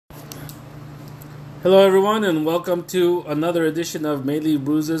Hello, everyone, and welcome to another edition of Mainly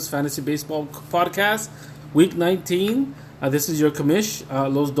Bruises Fantasy Baseball Podcast, Week 19. This is your commish,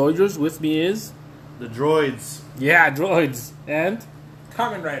 Los Dodgers. With me is... The Droids. Yeah, Droids. And?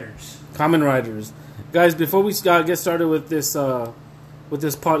 Common Riders. Common Riders. Guys, before we get started with this week's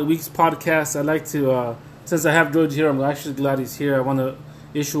podcast, I'd like to, since I have Droids here, I'm actually glad he's here. I want to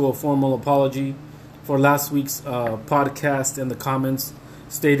issue a formal apology for last week's podcast and the comments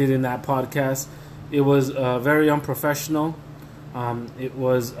stated in that podcast. It was very unprofessional. It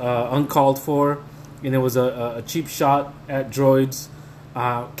was uncalled for, and it was a cheap shot at Droids.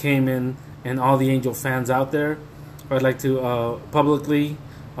 Came in, and all the Angel fans out there. I'd like to publicly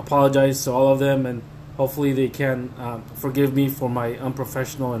apologize to all of them, and hopefully they can forgive me for my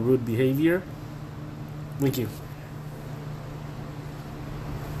unprofessional and rude behavior. Thank you.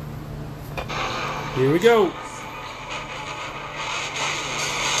 Here we go.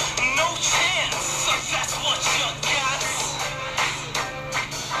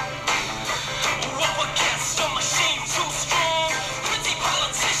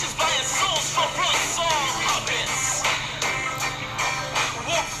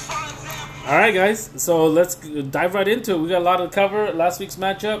 Alright guys, so let's dive right into it. We got a lot to cover. Last week's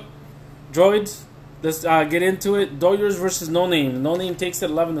matchup, Droids. Let's get into it. Dodgers versus No Name. No Name takes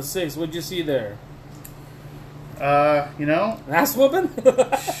it 11-6. What'd you see there? Ass whooping?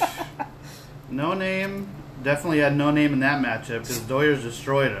 No Name definitely had No Name in that matchup because Doyers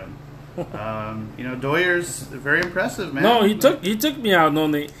destroyed him. Doyers very impressive, man. No, he took me out. No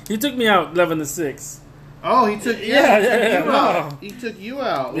Name. He took me out 11-6. Oh, he took you out. He took you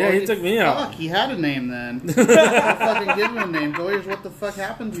out. Yeah, he took me out. Fuck, he had a name then. I fucking give him a name. Doyers, what the fuck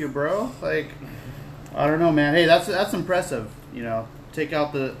happened to you, bro? Like, I don't know, man. Hey, that's impressive. Take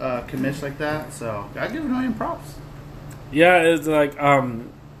out the commish like that. So I give him props. Yeah, it's like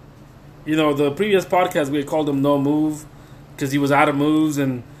the previous podcast we had called him No Move because he was out of moves,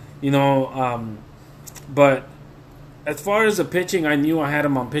 and but as far as the pitching, I knew I had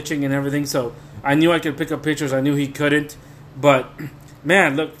him on pitching and everything, so I knew I could pick up pitchers. I knew he couldn't. But,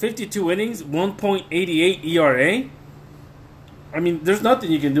 man, look, 52 innings, 1.88 ERA. I mean, there's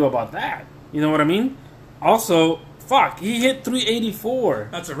nothing you can do about that. You know what I mean? Also, fuck, he hit 384.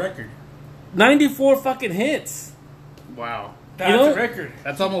 That's a record. 94 fucking hits. Wow. That's a record.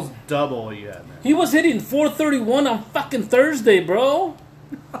 That's almost double what you had, man. He was hitting 431 on fucking Thursday, bro.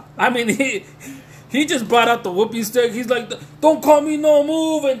 I mean, he just brought out the whoopee stick. He's like, don't call me No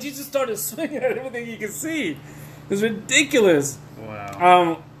Move. And he just started swinging at everything you can see. It's ridiculous.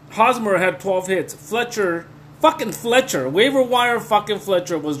 Wow. Hosmer had 12 hits. Fletcher, waiver wire fucking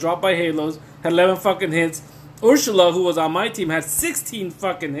Fletcher was dropped by Halos, had 11 fucking hits. Ursula, who was on my team, had 16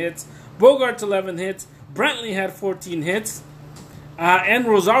 fucking hits. Bogarts, 11 hits. Brantley had 14 hits. And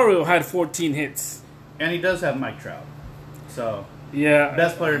Rosario had 14 hits. And he does have Mike Trout. So, yeah,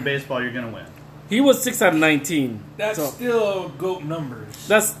 best player in baseball, you're going to win. He was 6 out of 19. That's still GOAT numbers.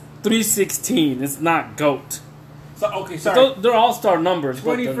 That's 316. It's not GOAT. So, okay, sorry. They're all-star numbers.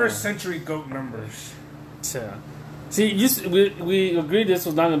 21st century GOAT numbers. Yeah. See, we agreed this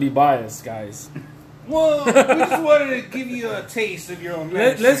was not going to be biased, guys. Well, we just wanted to give you a taste of your own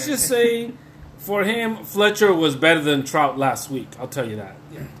medicine. Let's just say, for him, Fletcher was better than Trout last week. I'll tell you that.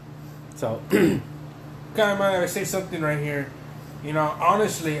 Yeah. So, Kind of might I say something right here.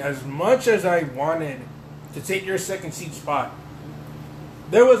 Honestly, as much as I wanted to take your second seat spot,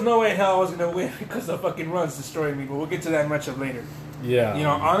 there was no way in hell I was going to win because the fucking runs destroyed me. But we'll get to that matchup later. yeah.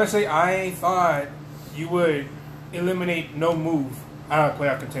 Honestly, I thought you would eliminate No Move out of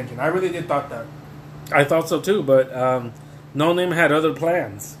playoff contention. I really did thought that. I thought so too, but No Name had other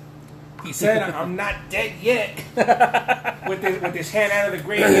plans. He said, I'm not dead yet. with his hand out of the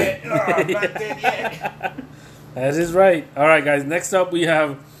grave yet. Oh, I'm not dead yet. That is right. All right, guys. Next up, we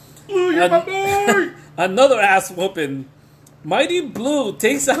have Blue, you're my boy! another ass whooping. Mighty Blue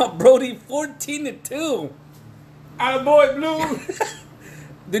takes out Brody 14-2. Atta boy, Blue.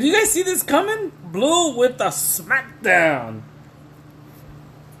 Did you guys see this coming? Blue with a smackdown.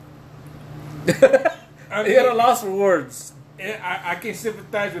 He had a loss for words. I can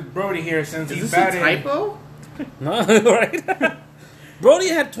sympathize with Brody here since Is he this batted. a typo? No, right? Brody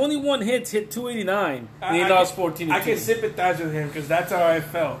had 21 hits, hit 289, and he lost 14-2. I can sympathize with him because that's how I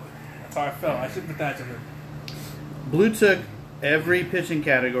felt. I sympathize with him. Blue took every pitching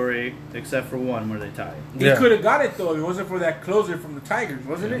category except for one where they tied. He could have got it though. If it wasn't for that closer from the Tigers,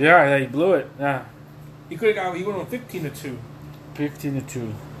 wasn't it? Yeah, he blew it. Yeah, He could have got. He went on 15-2.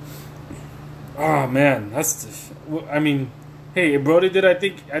 15-2. Oh man, that's. I mean, hey, Brody did. I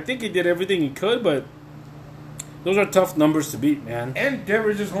think he did everything he could, but Those are tough numbers to beat, man. And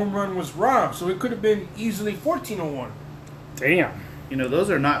Deverage's home run was robbed, so it could have been easily 14-01. Damn. You know,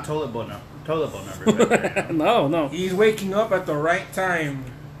 those are not toilet bowl numbers. Right there. No. He's waking up at the right time.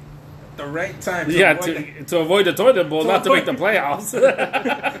 At the right time. To avoid the toilet bowl, not to make the playoffs.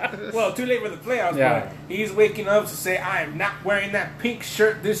 Well, too late for the playoffs, Yeah. but he's waking up to say, I am not wearing that pink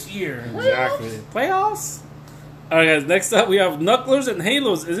shirt this year. Exactly. Playoffs? All right, guys. Next up, we have Knucklers and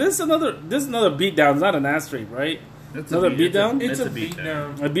Halos. Is this another? This is another beatdown. It's not an asterisk, right? It's Another beatdown? It's a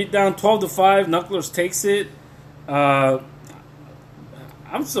beatdown. beatdown. A beatdown, 12-5. Knucklers takes it. I'm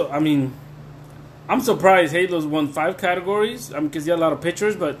surprised Halos won 5 categories. Because he had a lot of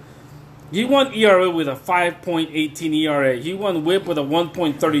pitchers, but he won ERA with a 5.18 ERA. He won WHIP with a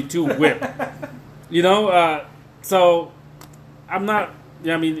 1.32 WHIP. So I'm not.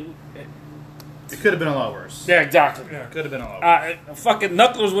 Yeah, I mean. It could have been a lot worse. Yeah, exactly. Yeah. Could have been a lot worse. Fucking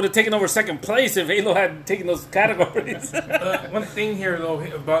Knucklers would have taken over second place if Halo had taken those categories. One thing here, though,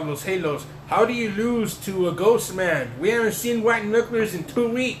 about those Halos. How do you lose to a Ghost Man? We haven't seen White Knucklers in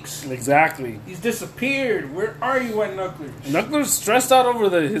 2 weeks. Exactly. He's disappeared. Where are you, White Knucklers? Knucklers stressed out over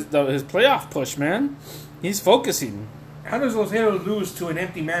his playoff push, man. He's focusing. How does those Halos lose to an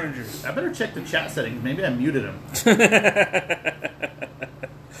empty manager? I better check the chat settings. Maybe I muted him.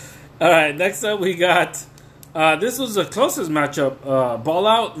 All right, next up we got. This was the closest matchup. Ball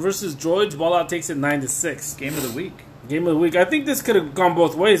Out versus Droids. Ball Out takes it 9-6. Game of the week. Game of the week. I think this could have gone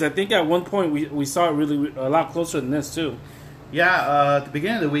both ways. I think at one point we saw it really a lot closer than this too. Yeah, at the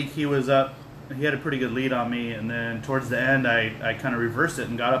beginning of the week he was up. He had a pretty good lead on me, and then towards the end I kind of reversed it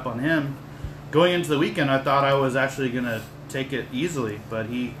and got up on him. Going into the weekend, I thought I was actually going to take it easily, but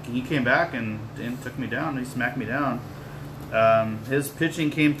he came back and took me down. He smacked me down. His pitching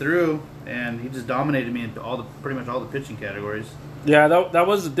came through, and he just dominated me in pretty much all the pitching categories. Yeah, that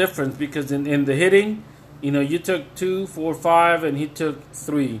was the difference because in the hitting, you took 2, 4, 5, and he took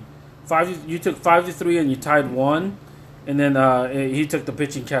 3. 5, you took 5-3, and you tied 1, and then he took the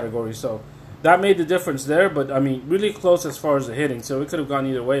pitching category. So that made the difference there. But I mean, really close as far as the hitting. So it could have gone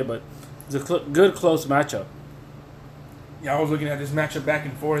either way, but it's a good close matchup. Yeah, I was looking at this matchup back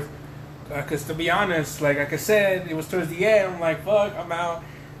and forth. Because to be honest, like I said, it was towards the end. I'm like, fuck, I'm out.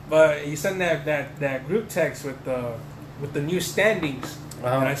 But you send that group text with the new standings,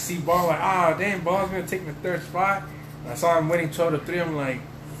 and I see Ball like, damn, Ball's gonna take the 3rd spot. And I saw him winning 12-3. I'm like,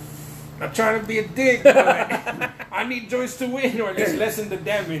 not trying to be a dick, but I need Joyce to win or just lessen the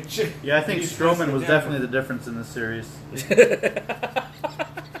damage. Yeah, I think Stroman was definitely the difference in this series.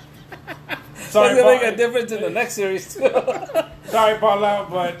 Sorry, gonna make a difference in the next series too. Sorry, Ball Out,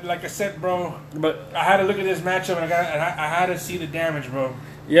 but like I said, bro, But I had to look at this matchup and I had to see the damage, bro.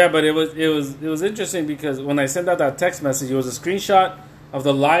 yeah, but it was interesting because when I sent out that text message, it was a screenshot of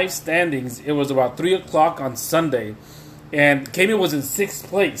the live standings. It was about 3:00 on Sunday, and Kami was in 6th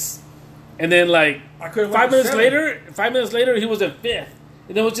place, and then like I could've 5 went to minutes 7th. 5 minutes later he was in 5th,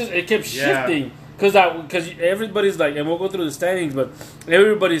 and it kept Yeah. shifting because everybody's like, and we'll go through the standings, but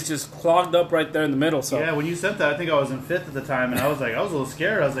everybody's just clogged up right there in the middle. So Yeah, when you sent that, I think I was in 5th at the time, and I was a little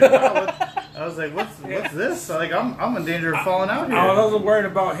scared. I was like, wow, what's this? Like, I'm in danger of falling out here. I was also worried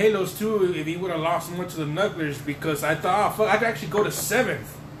about Halos too if he would have lost much to the Knucklers because I thought, fuck, I could actually go to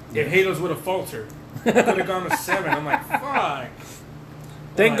 7th if Halos would have faltered. I could have gone to 7. I'm like, fuck.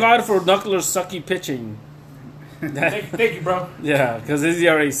 thank God for Knuckler's sucky pitching. Thank you, bro. Yeah, because his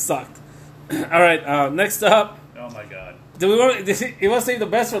ERA sucked. All right, next up. Oh my god. You want to save the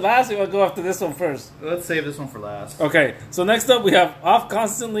best for last, or you want to go after this one first? Let's save this one for last. Okay, so next up we have Off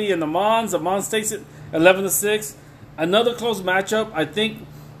Constantly and the Mons. The Mons takes it 11-6. Another close matchup. I think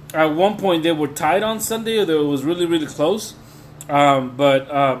at one point they were tied on Sunday, or it was really, really close.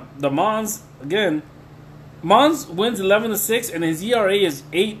 But the Mons, again, Mons wins 11-6, and his ERA is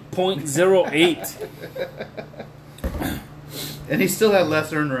 8.08. And he still had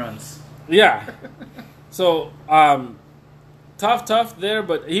less earned runs. Yeah. So, tough there,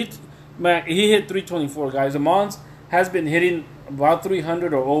 but he hit 324, guys. The Mons has been hitting about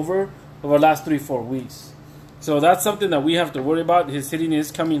 300 or over the last 3-4 weeks. So that's something that we have to worry about. His hitting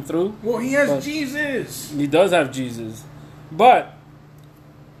is coming through. Well, he has Jesus. He does have Jesus. But,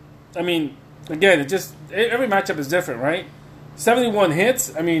 I mean, again, it just every matchup is different, right? 71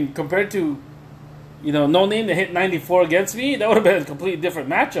 hits, I mean, compared to, No Name that hit 94 against me, that would have been a completely different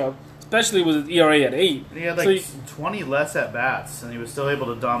matchup. Especially with his ERA at 8. He had 20 less at bats, and he was still able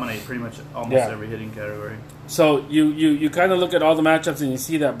to dominate pretty much almost every hitting category. So you kind of look at all the matchups and you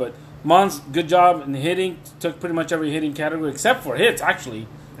see that. But Mons, good job in hitting. Took pretty much every hitting category except for hits, actually.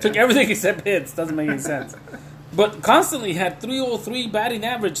 Took everything except hits. Doesn't make any sense. But Constantly had 303 batting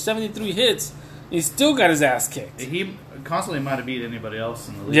average, 73 hits. He still got his ass kicked. He constantly might have beat anybody else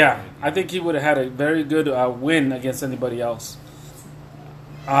in the league. Yeah, I think he would have had a very good win against anybody else.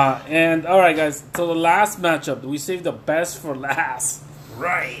 And all right, guys. So the last matchup, we saved the best for last.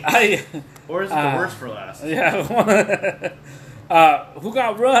 Right. Or is it the worst for last? Yeah. Who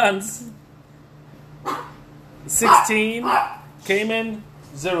got runs? 16. Cayman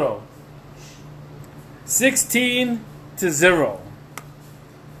 0. 16 to 0.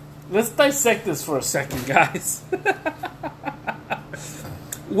 Let's dissect this for a second, guys.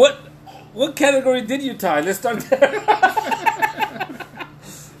 What category did you tie? Let's start there.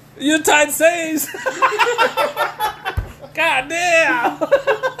 You tied saves. God damn.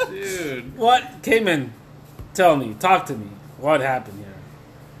 Dude. What came in? Tell me. Talk to me. What happened here?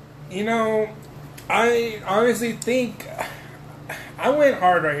 You know, I honestly think I went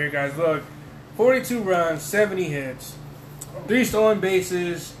hard right here, guys. Look, 42 runs, 70 hits, 3 stolen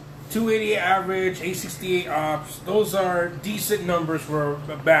bases, 288 average, 868 ops. Those are decent numbers for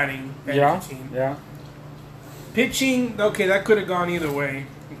a batting team. Yeah. Pitching, okay, that could have gone either way.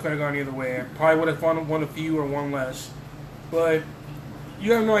 It could have gone either way. I probably would have won a few or one less. But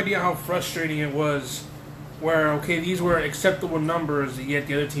you have no idea how frustrating it was where, okay, these were acceptable numbers, yet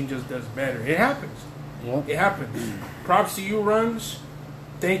the other team just does better. It happens. Yep. It happens. Props to you, runs.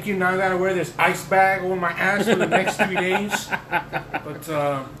 Thank you. Now I gotta wear this ice bag over my ass for the next 3 days. But,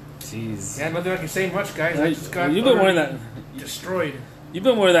 jeez. yeah, nothing I can say much, guys. I just got You've been wearing that. destroyed. You've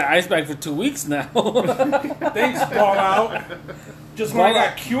been wearing that ice bag for 2 weeks now. Thanks, ball out. Just when Ball I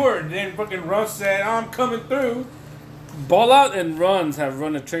out. got cured, then fucking Russ said, I'm coming through. Ball Out and Runs have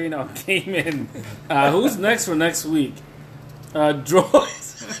run a train on Cayman. Who's next for next week?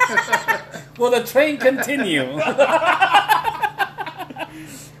 Droids. Will the train continue?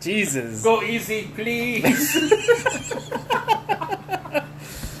 Jesus. Go easy, please.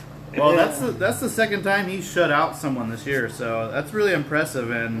 Well, that's the second time he shut out someone this year, so that's really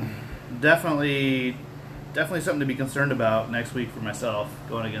impressive and definitely something to be concerned about next week for myself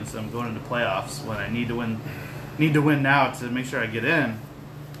going against them, going into playoffs when I need to win now to make sure I get in.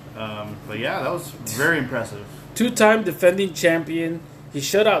 But yeah, that was very impressive. 2-time defending champion. He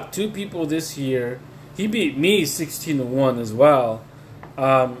shut out 2 people this year. He beat me 16-1 as well.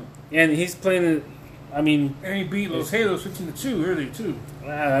 And he's playing. I mean, And he beat Los Halos 15-2 earlier, too.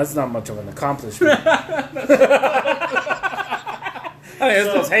 that's not much of an accomplishment. I mean,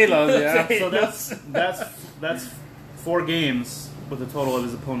 it's those Halos, yeah. So that's 4 games with a total of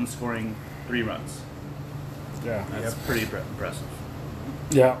his opponent scoring 3 runs. Yeah. That's pretty impressive.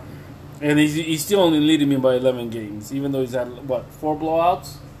 Yeah. And he's still only leading me by 11 games, even though he's had, 4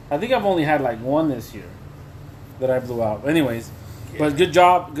 blowouts? I think I've only had, 1 this year that I blew out. Anyways, but good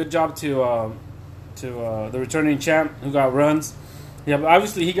job to the returning champ who got runs. Yeah, but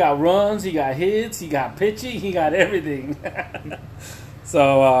obviously he got runs, he got hits, he got pitching, he got everything.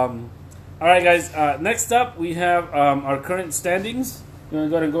 So, all right, guys. Next up, we have our current standings. You want to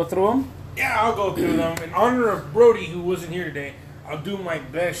go ahead and go through them? Yeah, I'll go through them. In honor of Brody, who wasn't here today, I'll do my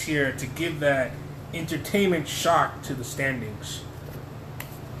best here to give that entertainment shock to the standings.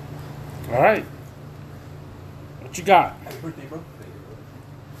 All right. What you got? Happy birthday, bro.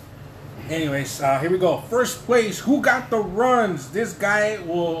 Anyways, here we go. First place, who got the runs? This guy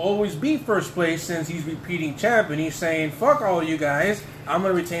will always be first place since he's repeating champ, and he's saying, fuck all you guys, I'm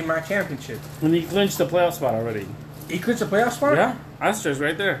going to retain my championship. When he clinched the playoff spot already. He clinched a playoff spot? Yeah, Astros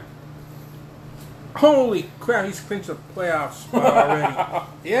right there. Holy crap, he's clinched a playoff spot already.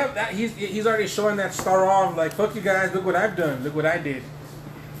 Yep, he's already showing that star off, like, fuck you guys, look what I've done, look what I did.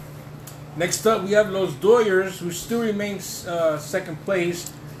 Next up, we have Los Doyers, who still remains second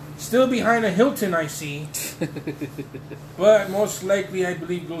place. Still behind a Hilton, I see. But most likely, I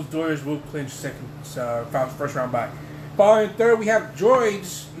believe those Doyers will clinch first round bye. Following third, we have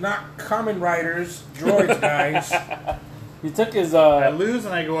Droids, not Common Riders. Droids, guys. He took his. I lose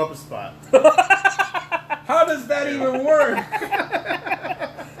and I go up a spot. How does that even work?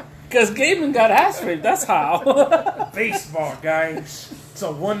 Because Gaiman got ass raped, that's how. Baseball, guys. It's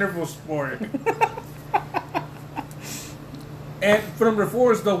a wonderful sport. And for number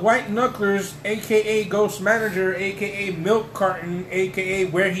 4 is the White Knucklers, a.k.a. Ghost Manager, a.k.a. Milk Carton, a.k.a.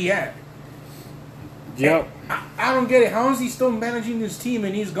 Where He At. Yep. I don't get it. How is he still managing his team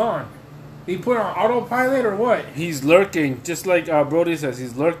and he's gone? He put on autopilot or what? He's lurking, just like Brody says,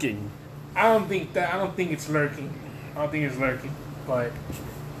 he's lurking. I don't think it's lurking. But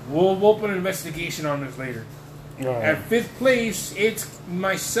we'll open an investigation on this later. At 5th place, it's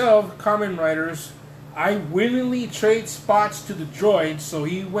myself, Common Riders. I willingly trade spots to the Droids, so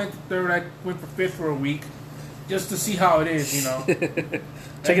he went to 3rd, I went for 5th for a week, just to see how it is, you know.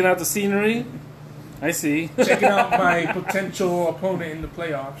 Checking out the scenery. I see. Checking out my potential opponent in the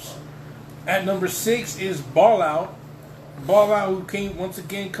playoffs. At number 6 is Ball Out. Ball Out, who came once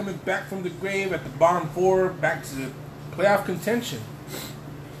again coming back from the grave at the bottom 4, back to the playoff contention.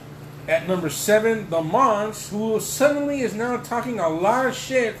 At number 7, the Mons, who suddenly is now talking a lot of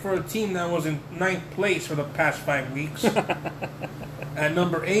shit for a team that was in 9th place for the past 5 weeks. At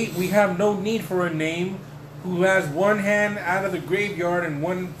number 8, we have no need for a name, who has one hand out of the graveyard and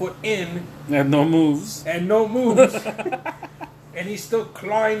 1 foot in. And no moves. And no moves. And he's still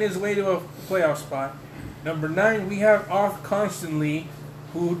clawing his way to a playoff spot. Number 9, we have Off Constantly,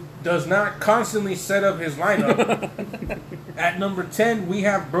 who does not constantly set up his lineup. At number 10, we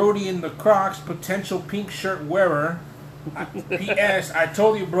have Brody in the Crocs, potential pink shirt wearer. P.S. I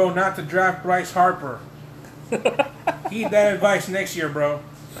told you, bro, not to draft Bryce Harper. Heed that advice next year, bro.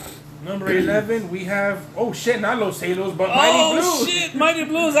 Number 11, we have... Oh, shit, not Los Halos, but Mighty Blue. Oh, shit. Mighty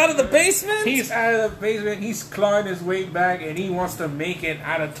Blue's out of the basement? He's out of the basement. He's clawing his way back, and he wants to make it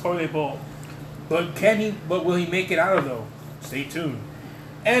out of toilet bowl. But can he? But will he make it out of, though? Stay tuned.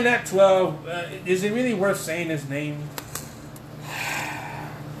 And at 12, is it really worth saying his name?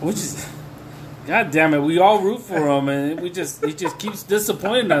 Which is... God damn it, we all root for him, and he just keeps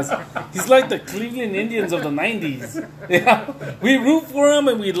disappointing us. He's like the Cleveland Indians of the 90s. Yeah, we root for him,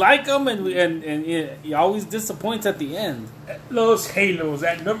 and we like him, and he always disappoints at the end. Los Halos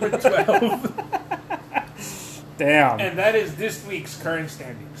at number 12. Damn. And that is this week's current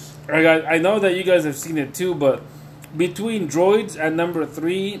standings. All right, guys, I know that you guys have seen it too, but between Droids at number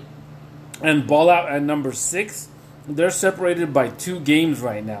 3 and Ball Out at number 6, they're separated by 2 games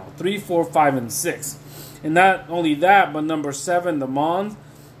right now. 3, 4, 5, and 6. And not only that, but number 7, the Mons,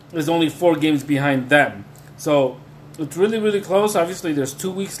 is only 4 games behind them. So it's really, really close. Obviously, there's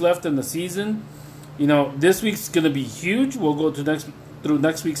 2 weeks left in the season. You know, this week's going to be huge. We'll go through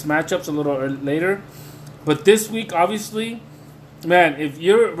next week's matchups a little later. But this week, obviously, man, if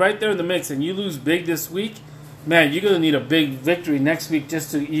you're right there in the mix and you lose big this week, man, you're going to need a big victory next week just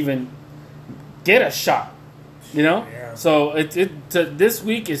to even get a shot. You know? Yeah. So this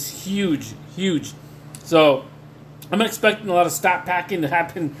week is huge, huge. So I'm expecting a lot of stat packing to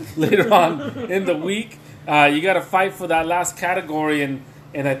happen later on in the week. You got to fight for that last category, and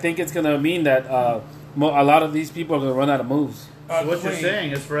I think it's going to mean that a lot of these people are going to run out of moves. So what you're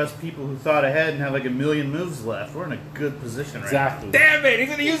saying is for us people who thought ahead and have like a million moves left, we're in a good position right now. Exactly. Damn it, he's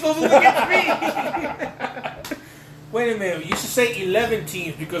going to use those moves against me. Wait a minute, you should say 11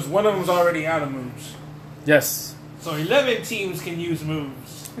 teams because one of them's already out of moves. Yes. So 11 teams can use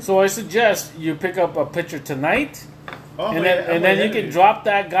moves. So I suggest you pick up a pitcher tonight, Oh, and then you can drop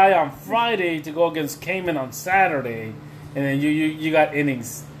that guy on Friday to go against Cayman on Saturday, and then you got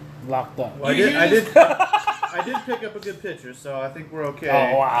innings locked up. Well, I did pick up a good pitcher, so I think we're okay.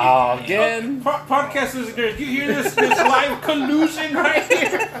 Oh, wow. Again? Podcast listeners, you hear this live collusion right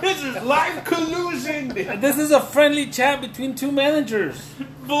here? This is live collusion. This is a friendly chat between 2 managers.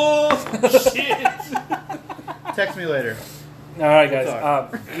 Bullshit. Text me later. All right,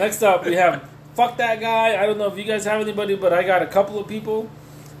 guys. Next up, we have Fuck That Guy. I don't know if you guys have anybody, but I got a couple of people.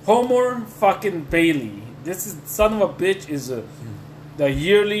 Homer fucking Bailey. This is son of a bitch is the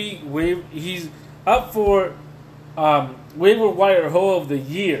yearly wave. He's up for waiver wire hoe of the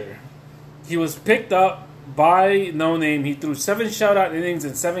year. He was picked up by No Name. He threw 7 shutout innings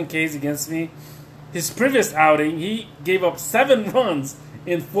and 7 Ks against me. His previous outing, he gave up 7 runs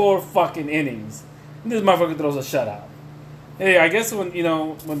in 4 fucking innings. And this motherfucker throws a shutout. Hey, I guess when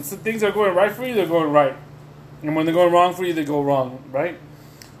things are going right for you, they're going right. And when they're going wrong for you, they go wrong, right?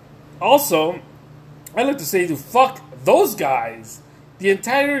 Also, I like to say to fuck those guys. The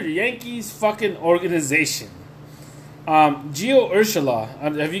entire Yankees fucking organization. Gio Urshela.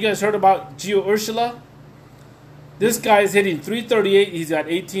 Have you guys heard about Gio Urshela? This guy is hitting .338. He's got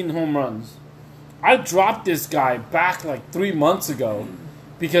 18 home runs. I dropped this guy back like 3 months ago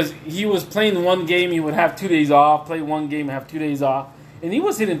because he was playing one game. He would have 2 days off, play one game, have 2 days off. And he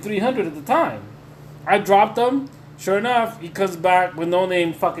was hitting 300 at the time. I dropped him. Sure enough, he comes back with No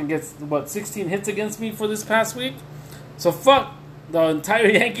Name fucking gets, 16 hits against me for this past week. So fuck the entire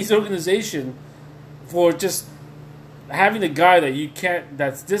Yankees organization for just having a guy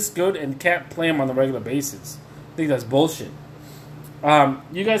that's this good and can't play him on a regular basis. I think that's bullshit.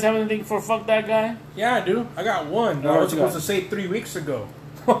 You guys have anything for fuck that guy? Yeah, I do. I got one. I was supposed to say 3 weeks ago.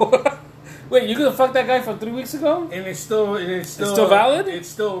 Wait, you gonna fuck that guy from 3 weeks ago? And it's still valid? It's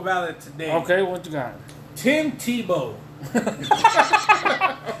still valid today. Okay, what you got? Tim Tebow.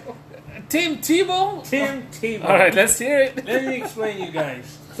 Tim Tebow? Tim Tebow. All right, let's hear it. Let me explain you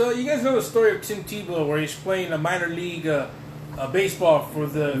guys. So you guys know the story of Tim Tebow where he's playing a minor league baseball for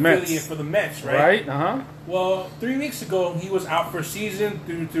the Mets. affiliate for the Mets, right? Right? Uh-huh. Well, 3 weeks ago, he was out for a season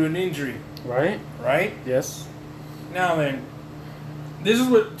through an injury, Right? right? Yes. Now then, this is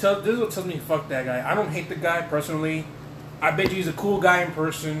what tells me fuck that guy. I don't hate the guy personally. I bet you he's a cool guy in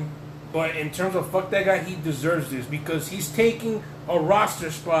person, but in terms of fuck that guy, he deserves this because he's taking a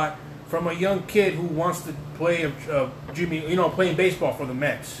roster spot from a young kid who wants to play playing baseball for the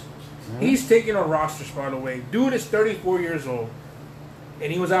Mets. He's taking a roster spot away. Dude is 34 years old,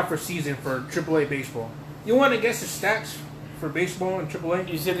 and he was out for a season for AAA baseball. You want to guess his stats for baseball in AAA?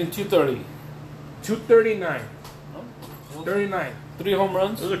 He's hitting 230. 239. 39. 3 home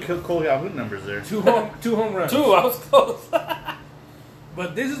runs. Those are Cole Calhoun numbers there. Two home runs. 2. I was close.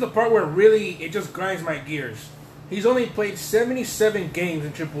 But this is the part where really it just grinds my gears. He's only played 77 games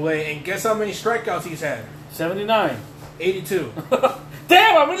in AAA, and guess how many strikeouts he's had? 79. 82.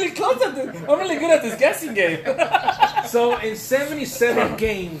 Damn, I'm really close at this. I'm really good at this guessing game. So in 77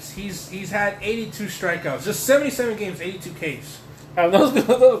 games, he's had 82 strikeouts. Just 77 games, 82 Ks. And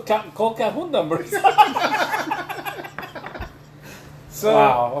those Cole Calhoun numbers. So,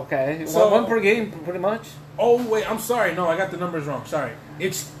 wow, okay. So- one per game, pretty much. Oh wait, I'm sorry. No, I got the numbers wrong. Sorry.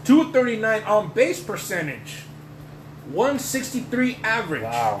 It's 239 on base percentage, 163 average,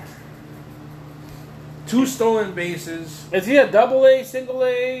 Wow. 2 stolen bases. Is he a double A, single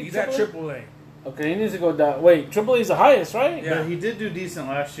A? He's at AAA. Okay, he needs to go down. Wait, triple A is the highest, right? Yeah. But he did do decent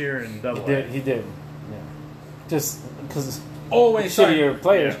last year in Double A. He did. Yeah. Just because Oh wait, sorry. shittier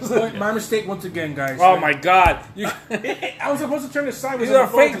players. Wait, my mistake once again, guys. Oh my God! I was supposed to turn this sideways. These on are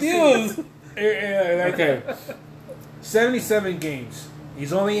the phone fake to see. news. Yeah, Okay. 77 games.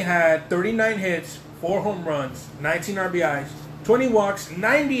 He's only had 39 hits, 4 home runs, 19 RBIs, 20 walks,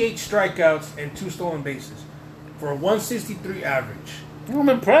 98 strikeouts, and 2 stolen bases for a 163 average. I'm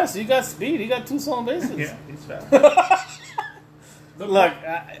impressed. He got speed. He got 2 stolen bases. Yeah, he's fast. Look,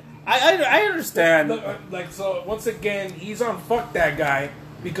 I understand. So once again, he's on fuck that guy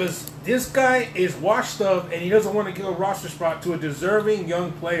because this guy is washed up and he doesn't want to give a roster spot to a deserving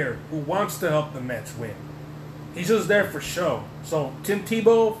young player who wants to help the Mets win. He's just there for show. So Tim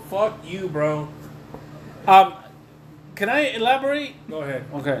Tebow, fuck you, bro. Can I elaborate? Go ahead.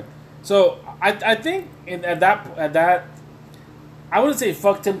 Okay, so I think at that, I wouldn't say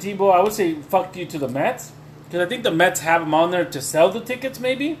fuck Tim Tebow. I would say fuck you to the Mets because I think the Mets have him on there to sell the tickets,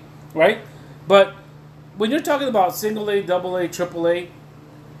 maybe, right? But when you're talking about single A, double A, triple A,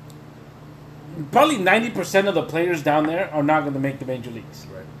 probably 90% of the players down there are not going to make the major leagues.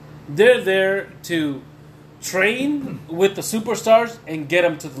 Right. They're there to train with the superstars and get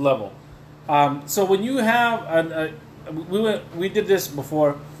them to the level. So when you have we did this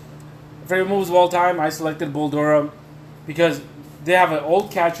before. Favorite moves of all time, I selected Bull Durham because they have an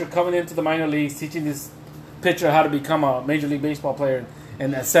old catcher coming into the minor leagues, teaching this pitcher how to become a Major League Baseball player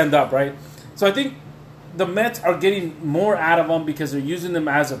and ascend up, right? So I think the Mets are getting more out of them because they're using them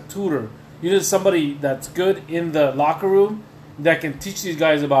as a tutor. You need somebody that's good in the locker room that can teach these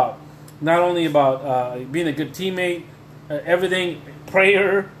guys about not only about being a good teammate, everything,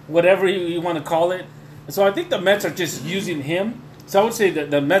 prayer, whatever you want to call it. So I think the Mets are just using him. So I would say that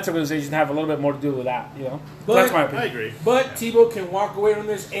the Mets organization have a little bit more to do with that, you know. But That's my I opinion. agree. But Tebow can walk away from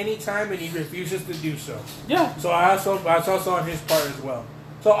this anytime, and he refuses to do so. Yeah. So I also on his part as well.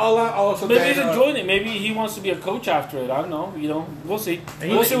 So I'll also Maybe he's enjoying it. Maybe he wants to be a coach after it. I don't know. You know, we'll see.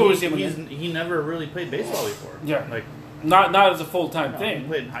 We'll see what we see him again. He never really played baseball before. Yeah. Like, Not as a full time he thing.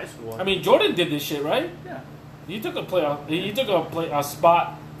 played in high school. I mean, Jordan did this shit, right? yeah. He took a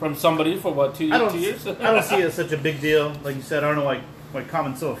spot from somebody for what 2 years. I don't see it as such a big deal. Like you said, I don't know why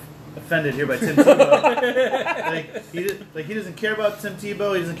Common's so offended here by Tim Tebow. he doesn't care about Tim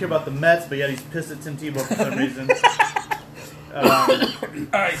Tebow. He doesn't care about the Mets, but yet he's pissed at Tim Tebow for some reason.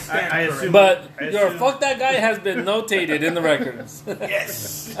 I assume. But I your assume- fuck that guy has been notated in the records.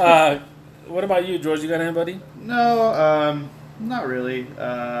 Yes. What about you, George? You got anybody? No, not really.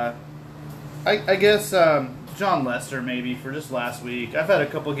 I guess John Lester maybe for just last week. I've had a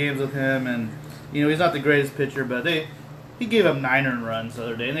couple games with him, and he's not the greatest pitcher, but he gave up 9 earned runs the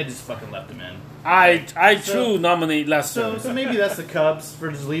other day, and they just fucking left him in. I too nominate Lester. So maybe that's the Cubs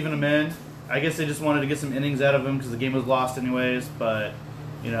for just leaving him in. I guess they just wanted to get some innings out of him because the game was lost anyways. But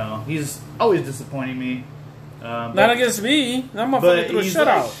he's always disappointing me. Not against me. I'm a fucking through a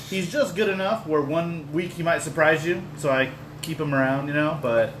shutout. He's just good enough where 1 week he might surprise you. So I keep him around,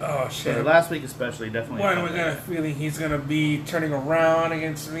 But Oh shit. last week especially, definitely. Why do I got a feeling he's gonna be turning around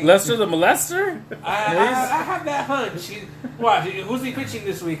against me? Lester the molester? I have that hunch. Watch. Who's he pitching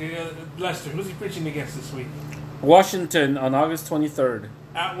this week? Lester. Who's he pitching against this week? Washington on August 23rd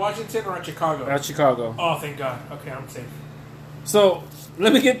At Washington or at Chicago? at Chicago. Oh, thank God. Okay, I'm safe. So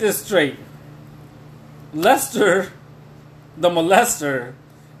let me get this straight. Lester, the molester,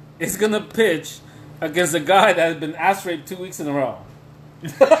 is gonna pitch against a guy that has been ass raped 2 weeks in a row.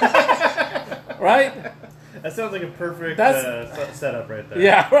 Right? That sounds like a perfect setup right there.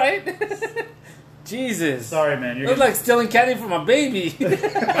 Yeah, right? Jesus. Sorry, man. You're Looks like stealing candy from a baby.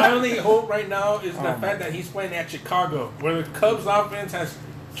 My only hope right now is the fact that he's playing at Chicago, where the Cubs offense has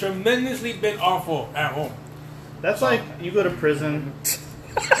tremendously been awful at home. That's like you go to prison.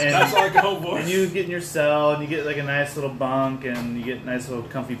 And, That's all I can hope for. and you get in your cell, and you get like a nice little bunk, and you get nice little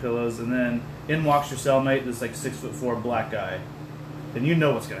comfy pillows, and then in walks your cellmate, this like 6'4" black guy. Then you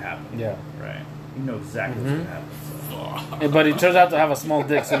know what's gonna happen. Yeah. Right. You know exactly what's gonna happen. So. But he turns out to have a small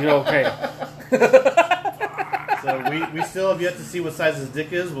dick, so you're okay. So we still have yet to see what size his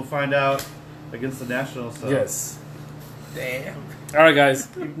dick is. We'll find out against the Nationals. So. Yes. Damn. All right, guys.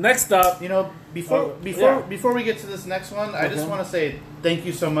 Next up. You know, before we get to this next one, I just want to say thank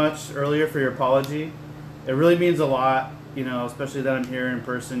you so much earlier for your apology. It really means a lot. You know, especially that I'm here in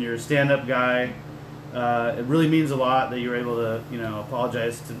person. You're a stand-up guy. It really means a lot that you were able to, you know,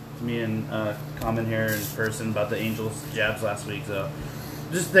 apologize to me and comment here in person about the Angels jabs last week. So,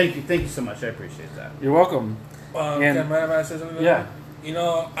 just thank you so much. I appreciate that. You're welcome. Can I say something? Yeah. You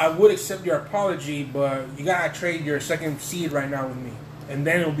know, I would accept your apology, but you gotta trade your second seed right now with me, and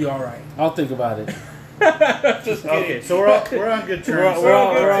then it'll be all right. I'll think about it. Just kidding. Okay, so we're on good terms. We're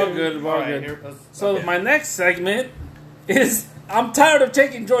all good. We're all All right, good. So my next segment is I'm tired of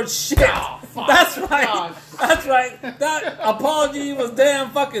taking George's shit. That's right. That's right. That apology was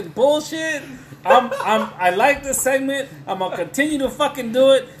damn fucking bullshit. I like this segment. I'm gonna continue to fucking do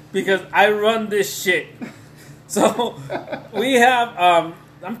it because I run this shit. So we have.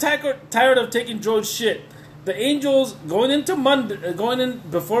 I'm tired of taking George's shit. The Angels going in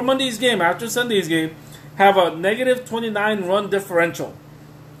before Monday's game, after Sunday's game, have a negative 29 run differential.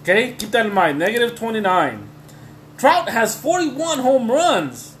 Okay, keep that in mind. Negative 29. Trout has 41 home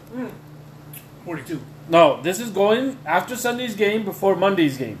runs. 42. No, this is going after Sunday's game, before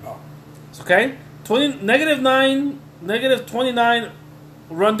Monday's game. Oh. Okay, negative 29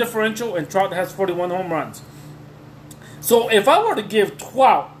 run differential, and Trout has 41 home runs. So if I were to give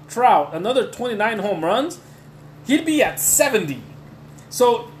Trout another 29 home runs, he'd be at 70.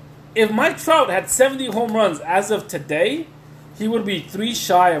 So if Mike Trout had 70 home runs as of today, he would be 3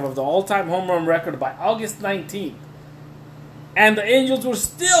 shy of the all-time home run record by August 19th. And the Angels would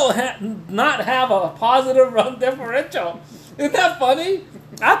still not have a positive run differential. Isn't that funny?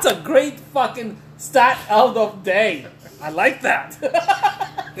 That's a great fucking stat of the day. I like that.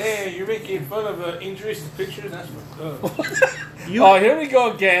 Damn, you're making fun of the injuries to pictures? That's fucked up. Oh, here we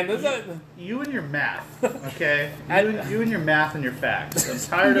go again. You and your math, okay? You and your math and your facts. I'm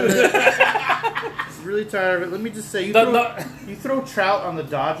tired of it. Really tired of it. Let me just say, you throw Trout on the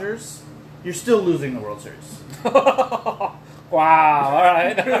Dodgers, you're still losing the World Series. Wow, all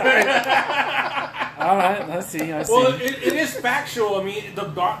right. All right, I see. Well, it is factual. I mean, the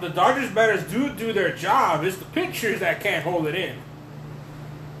Dodgers batters do their job. It's the pitchers that can't hold it in.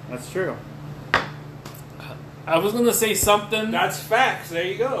 That's true. I was going to say something. That's facts. There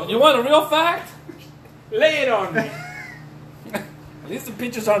you go. You want a real fact? Lay it on me. At least the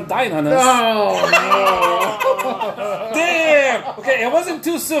pitchers aren't dying on us. Oh, Damn! Okay, it wasn't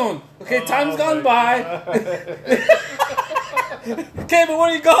too soon. Okay, time's gone by. Okay, but where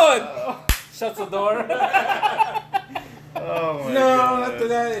are you going? Shuts the door. Oh my No, God. after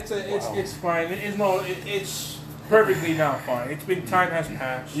that, it's fine. It's perfectly now fine. It's been time has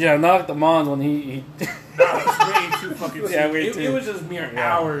passed. Yeah, not like the Mons when he No, it's way too fucking soon. Yeah, way too. It was just mere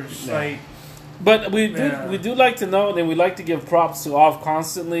hours. Yeah. Like, But we Yeah. do like to know, and we like to give props to Off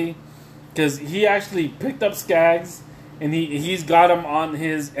constantly, because he actually picked up Skaggs, and he's got him on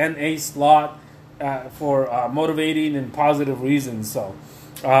his NA slot for motivating and positive reasons. So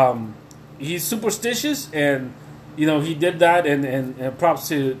he's superstitious, and he did that, and props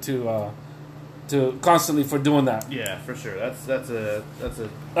to constantly for doing that. Yeah, for sure. That's a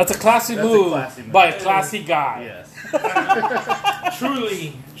That's a classy That's a move classy move. by a classy guy. yes.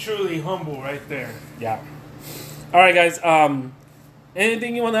 truly humble right there. Yeah. All right, guys.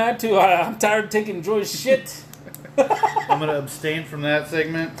 Anything you want to add to? I'm tired of taking Joy's shit. I'm gonna abstain from that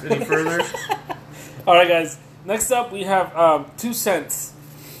segment any further. All right, guys. Next up, we have 2 cents.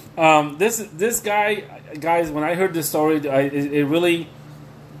 This guy, guys. When I heard this story, it really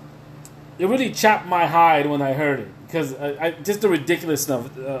chapped my hide when I heard it, because just the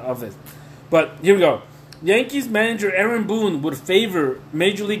ridiculousness of it. But here we go. Yankees manager Aaron Boone would favor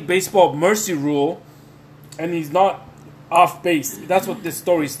Major League Baseball mercy rule, and he's not off base. That's what this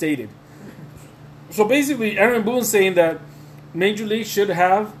story stated. So basically, Aaron Boone's saying that Major League should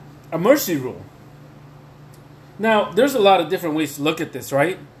have a mercy rule. Now, there's a lot of different ways to look at this,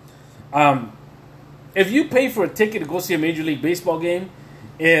 right? If you pay for a ticket to go see a Major League Baseball game,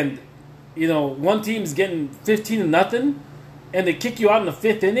 and one team's getting 15-0, and they kick you out in the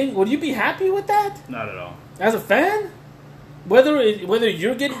 5th inning, would you be happy with that? Not at all. As a fan, whether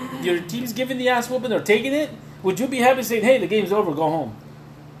your team's giving the ass whooping or taking it, would you be happy saying, "Hey, the game's over, go home"?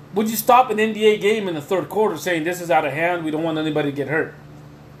 Would you stop an NBA game in the 3rd quarter saying, "This is out of hand, we don't want anybody to get hurt"?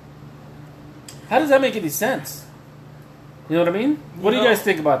 How does that make any sense? You know what I mean? What do you guys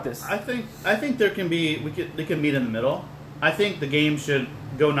think about this? I think there can be they can meet in the middle. I think the game should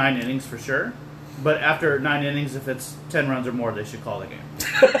go 9 innings for sure, but after 9 innings, if it's 10 runs or more, they should call the game.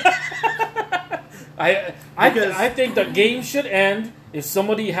 I think the game should end if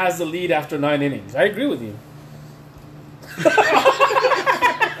somebody has the lead after 9 innings. I agree with you. We'll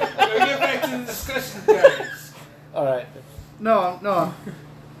get back to the discussion, guys. All right. No.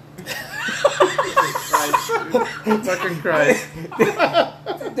 Fucking Christ.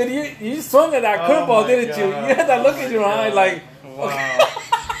 Did you swung at that curveball, didn't you? You had that look in your eye like, wow.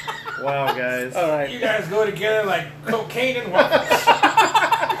 Wow, guys. all right. You guys go together like cocaine and waffles.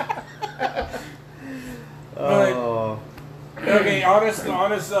 Oh. Okay, honest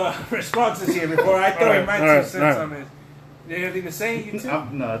responses here before I throw in my 2 cents on this. You have anything to say, you two?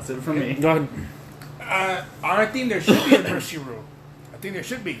 No, that's it for me. Go ahead. I think there should be a mercy rule. I think there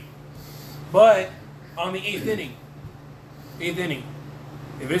should be. But on the 8th inning,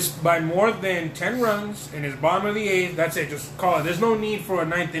 if it's by more than 10 runs and it's bottom of the 8th, that's it. Just call it. There's no need for a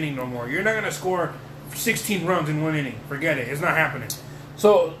 9th inning no more. You're not going to score 16 runs in 1 inning. Forget it. It's not happening.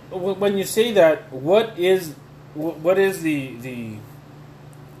 So when you say that, what is the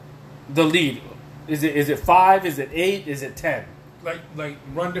lead? Is it 5? Is it 8? Is it 10? Like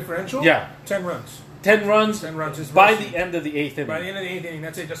run differential? Yeah. 10 runs. 10 runs. 10 runs is by mercy. the end of the 8th inning. By the end of the 8th inning,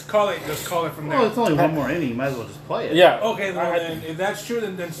 that's it. Just call it from there. Well, it's only one more inning. You might as well just play it. Yeah. Okay, well, then, if that's true,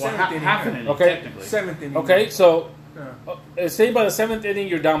 then 7th inning. half an inning, Okay. technically. 7th inning. Okay, so Yeah. say by the 7th inning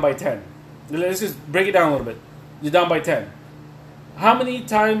you're down by 10. Let's just break it down a little bit. You're down by 10. How many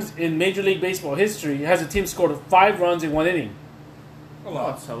times in Major League Baseball history has a team scored 5 runs in 1 inning? A Oh,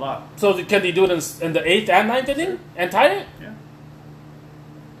 lot. that's a lot. So can they do it in the 8th and 9th inning and tie it? Yeah.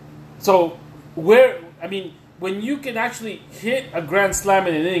 So when you can actually hit a grand slam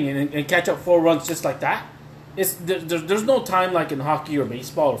in an inning and catch up 4 runs just like that, there's no time like in hockey or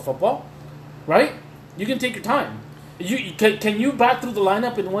baseball or football, right? You can take your time. Can you bat through the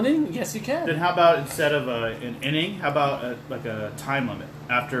lineup in 1 inning? Yes, you can. Then how about instead of an inning, how about a time limit?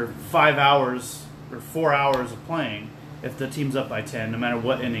 After 5 hours or 4 hours of playing, if the team's up by 10, no matter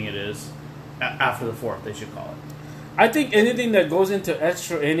what inning it is, after the 4th, they should call it. I think anything that goes into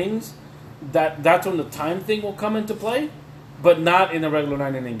extra innings, that's when the time thing will come into play, but not in a regular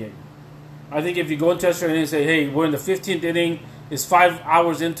 9-inning game. I think if you go into extra innings and say, hey, we're in the 15th inning, it's 5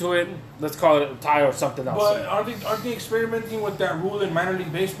 hours into it, let's call it a tie or something else. But aren't they experimenting with that rule in minor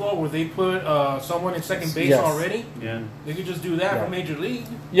league baseball where they put someone in second base Yes. already? Yeah. They could just do that Yeah. for Major League.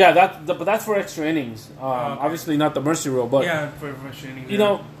 Yeah, but that's for extra innings. Okay. Obviously not the mercy rule, but Yeah, for innings. you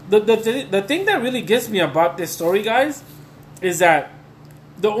know, the thing that really gets me about this story, guys, is that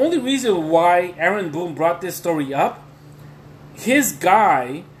the only reason why Aaron Boone brought this story up, his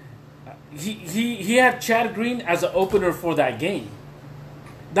guy, he had Chad Green as an opener for that game.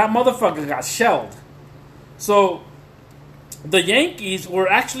 That motherfucker got shelled. So the Yankees were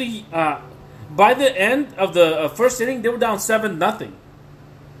actually by the end of the first inning, they were down 7-0.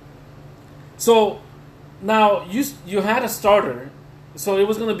 So now you had a starter, so it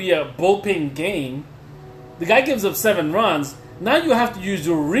was going to be a bullpen game. The guy gives up 7 runs. Now you have to use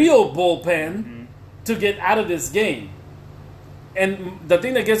your real bullpen to get out of this game. And the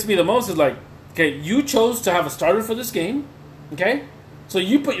thing that gets me the most is like, okay, you chose to have a starter for this game, okay? So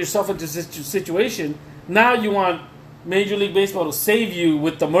you put yourself into this situation. Now you want Major League Baseball to save you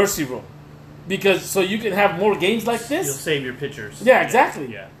with the mercy rule, because so you can have more games like this. You'll save your pitchers. Yeah,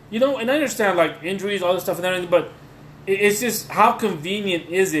 exactly. Yeah. You know, and I understand like injuries, all this stuff and everything, but it's just how convenient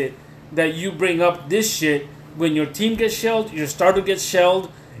is it that you bring up this shit when your team gets shelled, your starter gets shelled,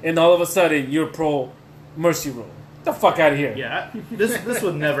 and all of a sudden you're pro mercy rule. Get the fuck out of here. Yeah, this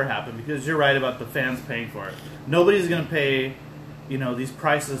would never happen because you're right about the fans paying for it. Nobody's going to pay, these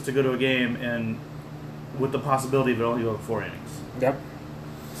prices to go to a game and with the possibility of it only going 4 innings. Yep.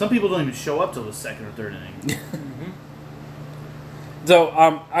 Some people don't even show up till the 2nd or 3rd inning. So,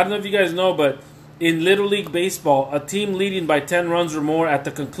 I don't know if you guys know, but in Little League Baseball, a team leading by 10 runs or more at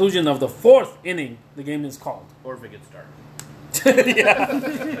the conclusion of the 4th inning, the game is called. Or if it gets dark.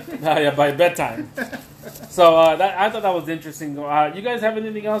 Yeah, by bedtime. So I thought that was interesting. You guys have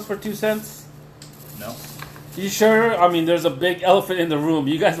anything else for 2 cents? No. You sure? I mean, there's a big elephant in the room.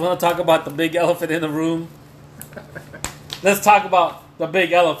 You guys want to talk about the big elephant in the room? Let's talk about the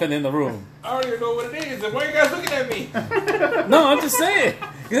big elephant in the room. I don't even know what it is. Why are you guys looking at me? No, I'm just saying.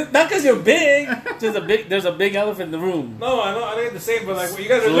 Not because you're big. There's a big elephant in the room. No, I know. I didn't the same, but like, you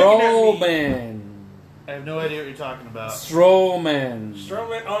guys are looking at me. Strowman. I have no idea what you're talking about. Strowman.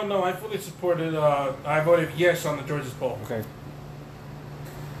 Strowman? Oh, no. I fully supported. I voted yes on the George's poll. Okay.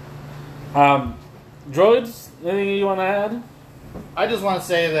 Droids, anything you want to add? I just want to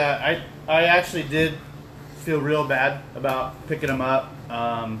say that I actually did feel real bad about picking him up.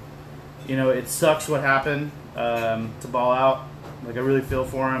 You know, it sucks what happened to Ball Out. Like, I really feel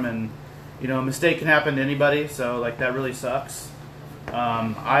for him, and you know, a mistake can happen to anybody, so like that really sucks.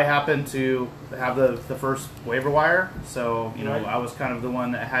 I happened to have the first waiver wire, so you know, Right. I was kind of the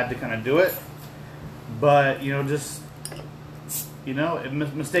one that had to kind of do it. But you know, just you know,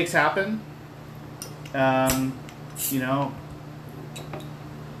 mistakes happen. You know,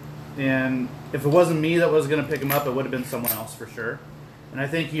 and if it wasn't me that was going to pick him up, it would have been someone else for sure. And I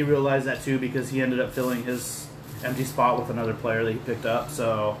think he realized that too, because he ended up filling his empty spot with another player that he picked up.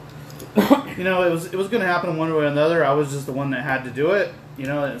 So, you know, it was going to happen one way or another. I was just the one that had to do it. You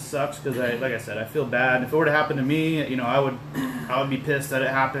know, and it sucks because like I said, I feel bad. If it were to happen to me, you know, I would be pissed that it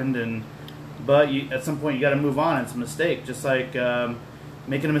happened. But at some point you got to move on. It's a mistake, just like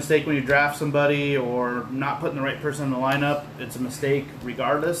making a mistake when you draft somebody or not putting the right person in the lineup. It's a mistake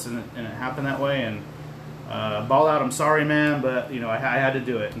regardless, and it happened that way. And Ball Out, I'm sorry, man, but you know I had to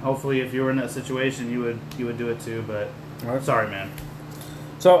do it. And hopefully, if you were in that situation, you would do it too. But Right. sorry, man.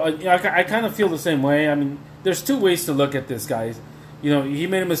 So I kind of feel the same way. I mean, there's two ways to look at this, guys. You know, he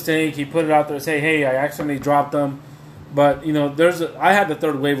made a mistake. He put it out there, say, "Hey, I accidentally dropped them." But you know, I had the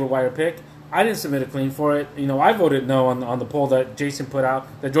third waiver wire pick. I didn't submit a claim for it. You know, I voted no on the poll that Jason put out,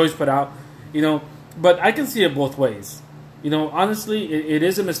 that Joyce put out. You know, but I can see it both ways. You know, honestly, it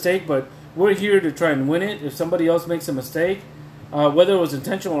is a mistake, but we're here to try and win it. If somebody else makes a mistake, whether it was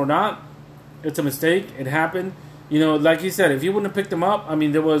intentional or not, it's a mistake. It happened. You know, like you said, if you wouldn't have picked him up, I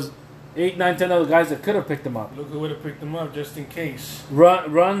mean, there was 8, 9, 10 other guys that could have picked him up. Look who would have picked him up just in case.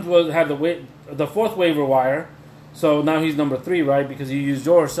 Runs had the fourth waiver wire, so now he's number 3, right? Because you used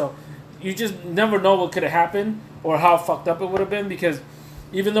yours. So you just never know what could have happened or how fucked up it would have been. Because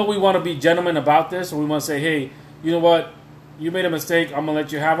even though we want to be gentlemen about this, or we want to say, hey, you know what, you made a mistake, I'm gonna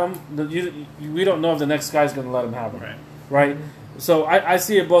let you have him. We don't know if the next guy's gonna let him have him, right? So I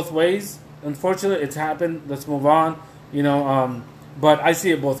see it both ways. Unfortunately, it's happened. Let's move on. You know, but I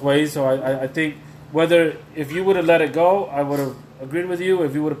see it both ways. So I think if you would have let it go, I would have agreed with you.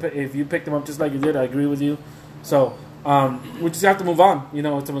 If you picked him up just like you did, I agree with you. So we just have to move on. You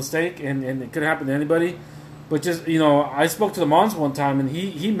know, it's a mistake, and it could happen to anybody. But just, you know, I spoke to the Mons one time, and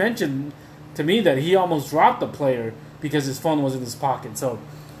he mentioned to me that he almost dropped the player because his phone was in his pocket. So,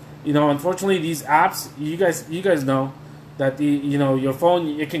 you know, unfortunately, these apps, you guys know that your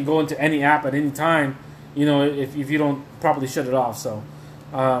phone, it can go into any app at any time. You know, if you don't properly shut it off. So,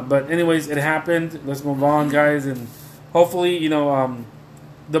 but anyways, it happened. Let's move on, guys, and hopefully, you know,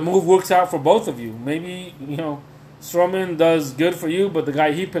 the move works out for both of you. Maybe, you know, Strowman does good for you, but the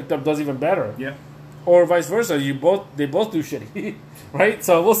guy he picked up does even better. Yeah. Or vice versa. They both do shitty, right?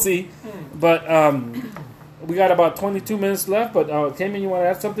 So we'll see. But we got about 22 minutes left. But Cayman, you want to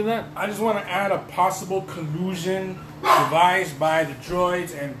add something to that? I just want to add a possible collusion devised by the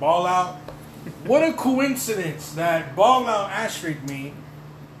Droids and Ball Out. What a coincidence that Ball Out asterisk me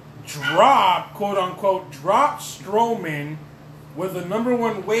quote unquote dropped Strowman with the number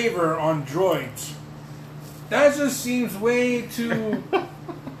 1 waiver on Droids. That just seems way too.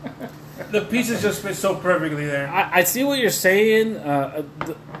 The pieces just fit so perfectly there. I see what you're saying.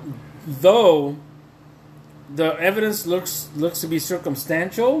 Though the evidence looks to be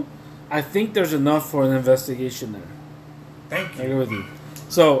circumstantial, I think there's enough for an investigation there. Thank I you. agree with you.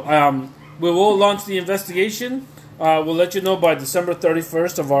 So we will launch the investigation. We'll let you know by December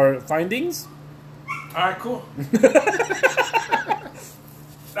 31st of our findings. All right, cool.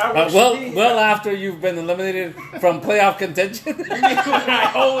 That works for me. Well after you've been eliminated from playoff contention. You mean when I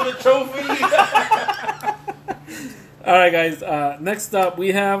hold the trophy? All right, guys. Next up,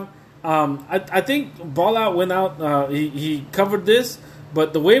 we have. I think Ball Out went out. He covered this,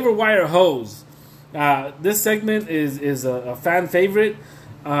 but the waiver wire hose. This segment is a fan favorite,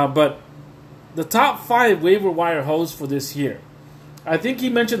 but the top 5 waiver wire hose for this year. I think he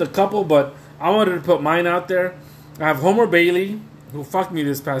mentioned a couple, but I wanted to put mine out there. I have Homer Bailey, who fucked me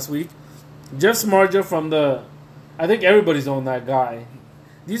this past week. Jeff Smarja from the I think everybody's owned that guy.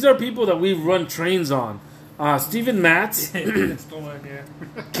 These are people that we run trains on. Steven Matz, That's the one,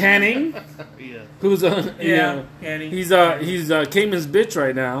 yeah. Canning, Yeah. who's Yeah, Canning. he's Cayman's bitch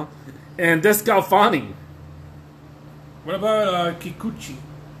right now, and Descalfani. What about Kikuchi?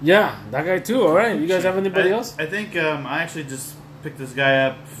 Yeah, that guy too. All right, you guys have anybody else? I think I actually just picked this guy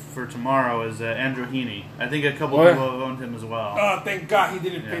up for tomorrow as Andrew Heaney. I think a couple Oh, yeah. people have owned him as well. Oh, thank God he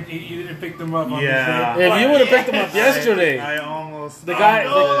didn't Yeah. pick. He didn't pick them up. On Yeah. the show. If you would have picked him up yesterday, I almost. The guy- Oh,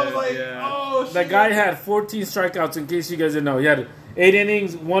 no, I was like, yeah. oh, that shit. guy had 14 strikeouts. In case you guys didn't know, he had 8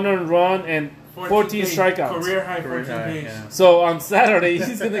 innings, 1 earned run, and 14 days. Strikeouts. Career high, Career 14 high, days. yeah. So on Saturday,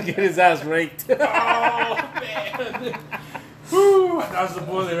 he's gonna get his ass raked. Oh man. Whew, that was the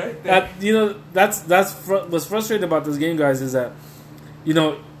bullet right there. That's what's frustrating about this game, guys, is that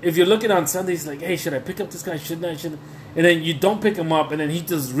if you're looking on Sundays, like, hey, should I pick up this guy? Shouldn't I? Shouldn't? And then you don't pick him up, and then he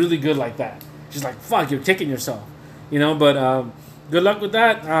does really good like that. Just like, fuck, you're kicking yourself, But good luck with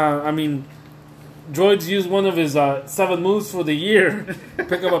that. I mean, Droids used one of his 7 moves for the year.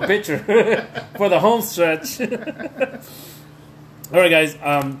 Pick up a pitcher for the home stretch. All right, guys.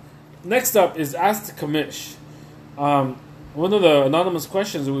 Next up is Ask the Commish. One of the anonymous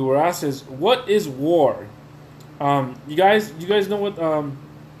questions we were asked is, "What is war?" You guys know what?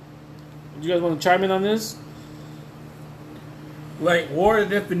 Do you guys want to chime in on this? Like war,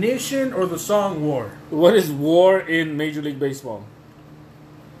 the definition, or the song war? What is war in Major League Baseball?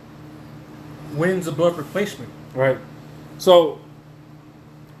 Wins above replacement. Right. So,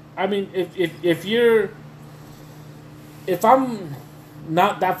 I mean, if I'm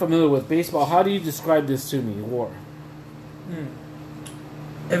not that familiar with baseball, how do you describe this to me? War.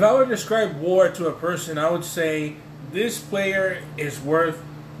 If I would describe war to a person, I would say this player is worth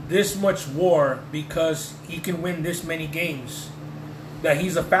this much war because he can win this many games that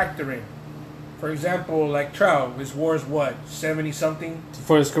he's a factor in. For example, like Trout, his war is what, 70 something?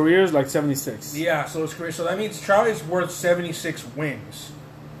 For his career, is like 76. Yeah, so his career. So that means Trout is worth 76 wins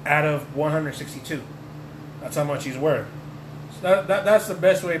out of 162. That's how much he's worth. So that's the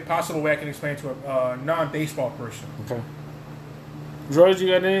best possible way I can explain to a non-baseball person. Okay. George, you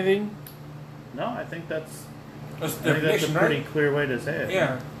got anything? No, I think that's That's I the think that's a definition, pretty right? clear way to say it.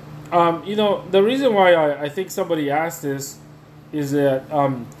 Yeah. The reason why I think somebody asked this is that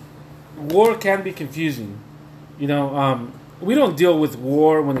war can be confusing. We don't deal with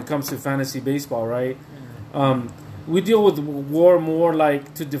war when it comes to fantasy baseball, right? We deal with war more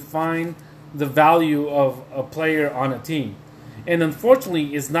like to define the value of a player on a team. And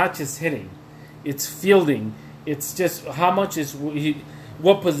unfortunately, it's not just hitting. It's fielding. It's just how much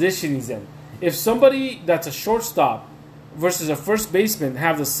what position he's in. If somebody that's a shortstop versus a first baseman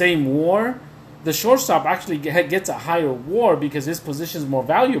have the same WAR, the shortstop actually gets a higher WAR because his position is more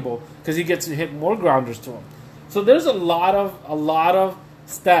valuable because he gets to hit more grounders to him. So there's a lot of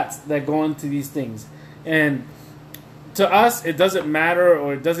stats that go into these things, and to us it doesn't matter,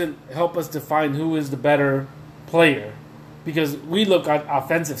 or it doesn't help us define who is the better player because we look at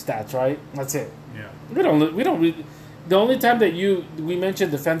offensive stats, right? That's it. Yeah. We don't really. The only time that we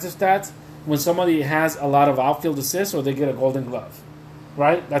mention defensive stats when somebody has a lot of outfield assists or they get a Golden Glove,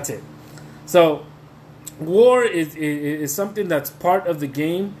 right? That's it. So, WAR is something that's part of the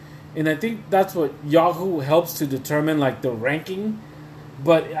game, and I think that's what Yahoo helps to determine, like the ranking,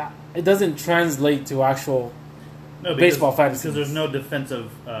 but it doesn't translate to actual baseball fantasy because there's no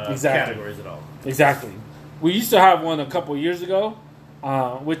defensive Exactly. categories at all. Exactly. We used to have one a couple years ago,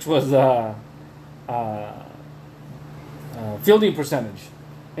 which was fielding percentage,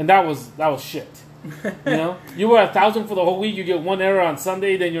 and that was shit. You were 1,000 for the whole week. You get one error on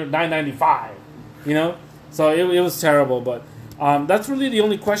Sunday, then you're 995. So it was terrible. But that's really the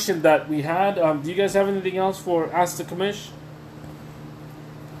only question that we had. Do you guys have anything else for Ask the Commish?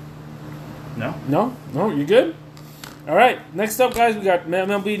 No. No, you good? All right. Next up, guys, we got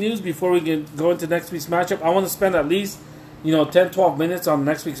MLB news. Before we can go into next week's matchup, I want to spend at least 10-12 minutes on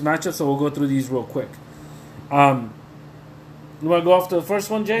next week's matchup. So we'll go through these real quick. You want to go off to the first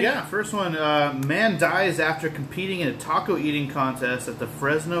one, Jay? Yeah, first one. Man dies after competing in a taco eating contest at the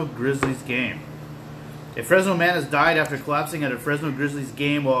Fresno Grizzlies game. A Fresno man has died after collapsing at a Fresno Grizzlies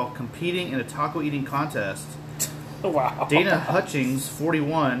game while competing in a taco eating contest. Wow. Dana Hutchings,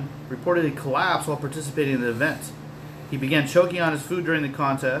 41, reportedly collapsed while participating in the event. He began choking on his food during the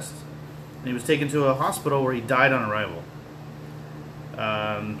contest, and he was taken to a hospital where he died on arrival.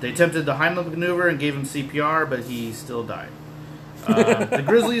 They attempted the Heimlich maneuver and gave him CPR, but he still died. The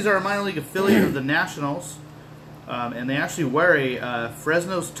Grizzlies are a minor league affiliate of the Nationals, and they actually wear a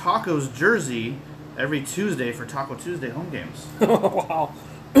Fresno's Tacos jersey every Tuesday for Taco Tuesday home games. Wow.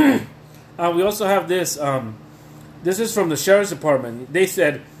 We also have this. This is from the sheriff's department. They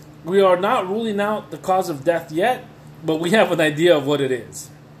said, "We are not ruling out the cause of death yet, but we have an idea of what it is."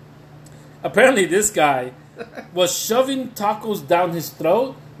 Apparently, this guy was shoving tacos down his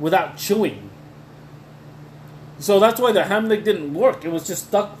throat without chewing. So that's why the Heimlich didn't work. It was just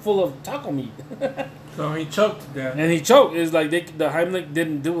stuck full of taco meat. So he choked to death. And he choked. It's like the Heimlich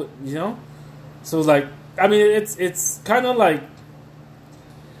didn't do it, you know? So it's like, I mean, it's kind of like,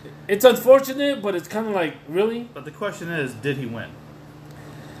 it's unfortunate, but it's kind of like, really? But the question is, did he win?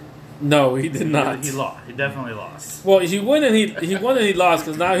 No, he did not. He lost. He definitely lost. Well, he won and he won and he lost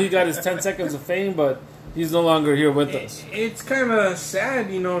because now he got his 10 seconds of fame, but he's no longer here with us. It's kind of sad,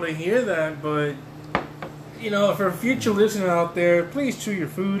 to hear that, but for future listeners out there, please chew your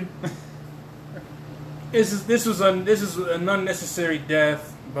food. This is an unnecessary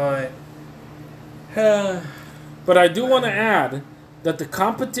death, but but I do want to add that the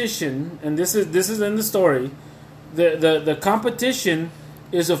competition, and this is in the story, the competition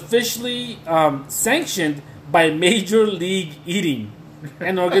is officially sanctioned by Major League Eating,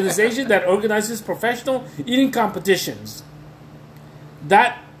 an organization that organizes professional eating competitions.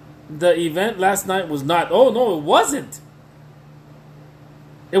 That the event last night was not. Oh no, it wasn't.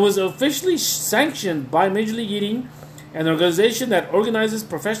 It was officially sanctioned by Major League Eating, an organization that organizes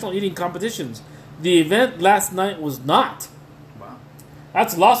professional eating competitions. The event last night was not. Wow.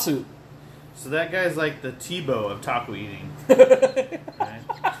 That's a lawsuit. So that guy's like the Tebow of taco eating. Right?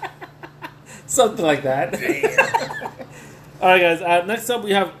 Something like that. All right, guys. Next up,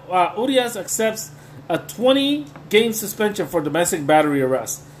 we have Urias accepts a 20-game suspension for domestic battery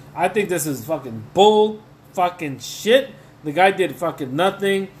arrest. I think this is fucking bull fucking shit. The guy did fucking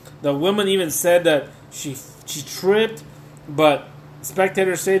nothing. The woman even said that she tripped, but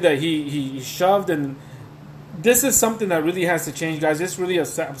spectators say that he shoved, and this is something that really has to change, guys. This really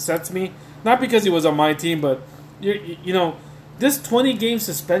upsets me. Not because he was on my team, but this 20-game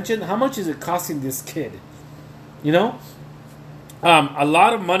suspension, how much is it costing this kid? A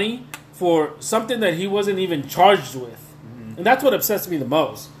lot of money for something that he wasn't even charged with. Mm-hmm. And that's what upsets me the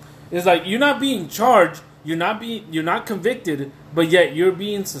most. It's like you're not being charged, you're not convicted, but yet you're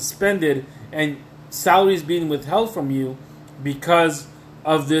being suspended and salaries being withheld from you because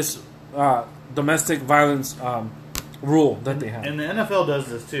of this domestic violence rule that they have. And the NFL does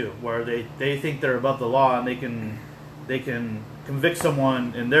this too, where they think they're above the law and they can convict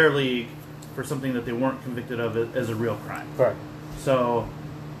someone in their league for something that they weren't convicted of as a real crime. Correct. So,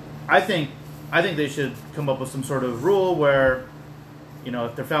 I think they should come up with some sort of rule where,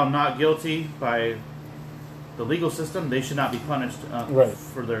 if they're found not guilty by the legal system, they should not be punished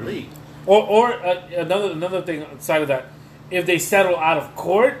for their league. Or another thing outside of that, if they settle out of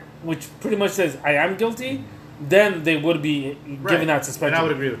court, which pretty much says I am guilty, then they would be given that suspension. And I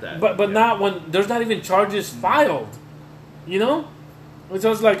would agree with that. But not when there's not even charges filed. It's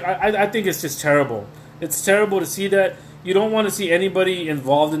just like I think it's just terrible. It's terrible to see that. You don't want to see anybody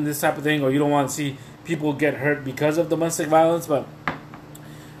involved in this type of thing, or you don't want to see people get hurt because of domestic violence, but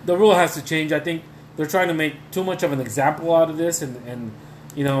the rule has to change. I think they're trying to make too much of an example out of this, and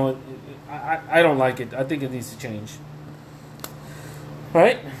I don't like it. I think it needs to change. All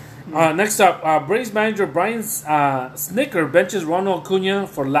right. Next up, Braves manager Brian Snicker benches Ronald Acuna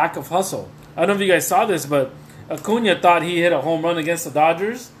for lack of hustle. I don't know if you guys saw this, but Acuna thought he hit a home run against the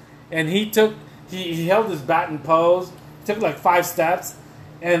Dodgers, and he held his bat in pose, took like 5 steps,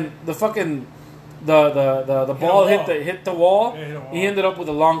 and the fucking the ball hit the wall. He ended up with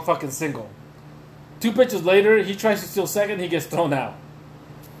a long fucking single. 2 pitches later, he tries to steal second. He gets thrown out.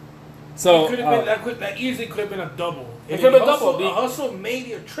 So that easily could have been a double. It could have been a double. A hustle,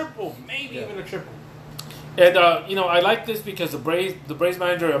 maybe a triple, even a triple. And I like this because the Braves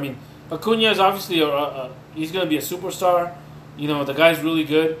manager. I mean, Acuna is obviously he's going to be a superstar. The guy's really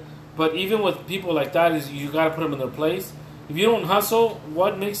good. But even with people like that, is you got to put them in their place. If you don't hustle,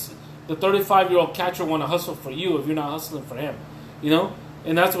 what makes the 35-year-old catcher want to hustle for you if you're not hustling for him?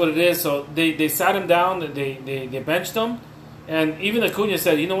 And that's what it is. So they sat him down. They benched him. And even Acuna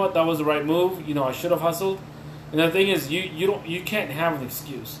said, you know what, that was the right move. I should have hustled. And the thing is, you can't have an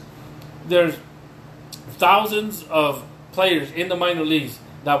excuse. There's thousands of players in the minor leagues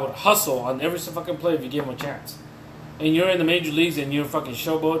that would hustle on every fucking play if you give them a chance. And you're in the major leagues and you're fucking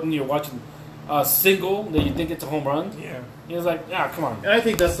showboating. You're watching a single that you think it's a home run. Yeah. He's like, come on. And I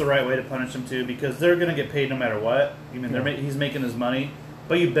think that's the right way to punish him too, because they're going to get paid no matter what. He's making his money,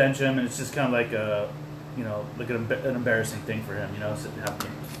 but you bench him, and it's just kind of like an embarrassing thing for him.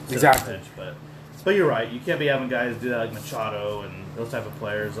 Exactly. Bench. But you're right. You can't be having guys do that like Machado and those type of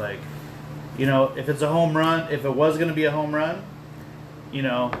players. Like, if it's a home run, if it was going to be a home run, you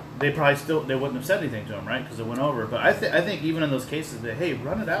know, they wouldn't have said anything to him, right? Because it went over. But I think even in those cases, that hey,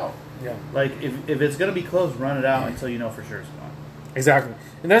 run it out. Yeah. Like if it's gonna be close, run it out until you know for sure it's gone. Exactly.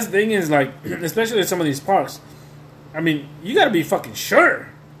 And that's the thing is like, especially in some of these parks, I mean, you got to be fucking sure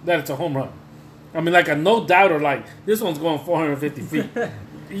that it's a home run. I mean, like a no doubter, like this one's going 450 feet.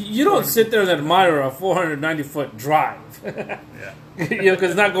 You don't sit there and admire a 490-foot drive. Yeah. You know,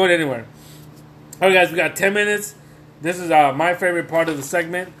 because it's not going anywhere. All right, guys, we got 10 minutes. This is my favorite part of the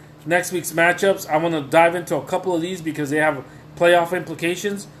segment. Next week's matchups, I want to dive into a couple of these because they have playoff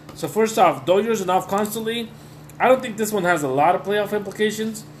implications. So first off, Dodgers and off constantly. I don't think this one has a lot of playoff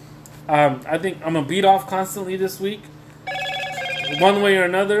implications. I think I'm going to beat off constantly this week. One way or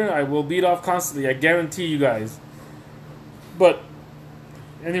another, I will beat off constantly. I guarantee you guys. But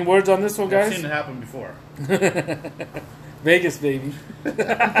any words on this one, guys? I've seen it happen before. Vegas, baby.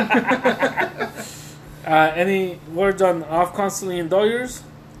 Any words on off constantly and Dodgers?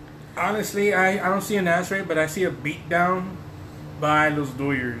 Honestly, I don't see an answer, but I see a beatdown by Los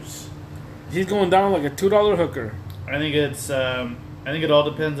Dodgers. He's going down like a $2 hooker. I think it's. I think it all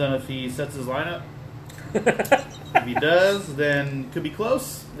depends on if he sets his lineup. If he does, then could be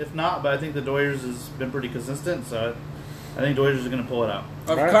close. If not, but I think the Dodgers has been pretty consistent, so I think Dodgers are going to pull it out.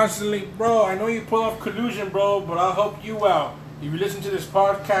 Right. Constantly, bro. I know you pull off collusion, bro, but I'll help you out. If you listen to this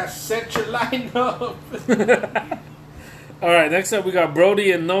podcast, set your lineup. All right, next up we got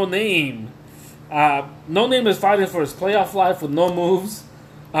Brody and No Name. No Name is fighting for his playoff life with no moves.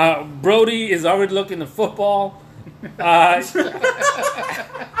 Brody is already looking at football.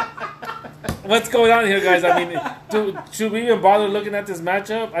 What's going on here, guys? I mean, should we even bother looking at this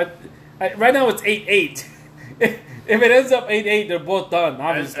matchup? Right now it's 8-8. If it ends up 8-8, they're both done,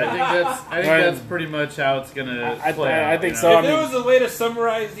 obviously. I think that's pretty much how it's going to play out. I think so. If there was a way to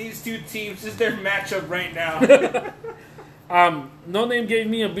summarize these two teams, this is their matchup right now. No Name gave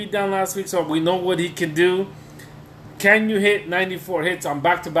me a beatdown last week, so we know what he can do. Can you hit 94 hits on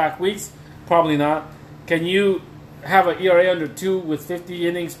back-to-back weeks? Probably not. Can you have an ERA under 2 with 50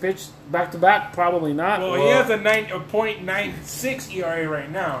 innings pitched back-to-back? Probably not. Well, he has a .96 ERA right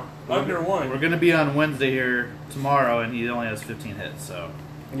now, under 1. We're going to be on Wednesday here tomorrow, and he only has 15 hits. So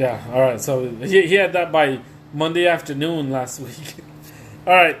yeah, all right. So he had that by Monday afternoon last week.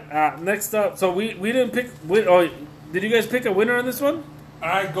 All right, next up. So we didn't pick. Did you guys pick a winner on this one?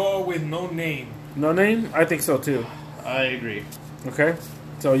 I go with No Name. No Name? I think so, too. I agree. Okay.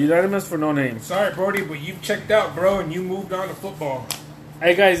 So unanimous for No Name. Sorry, Brody, but you've checked out, bro, and you moved on to football.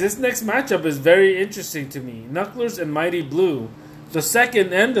 Hey, guys, this next matchup is very interesting to me. Knucklers and Mighty Blue. The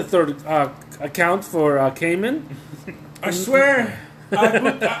second and the third account for Cayman. I swear,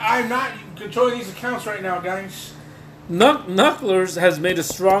 I'm not controlling these accounts right now, guys. Knucklers has made a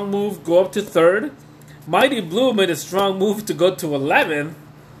strong move, go up to third. Mighty Blue made a strong move to go to 11.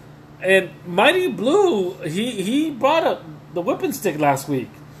 And Mighty Blue, he brought up the whipping stick last week.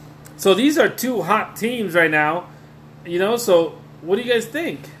 So these are two hot teams right now. You know, so what do you guys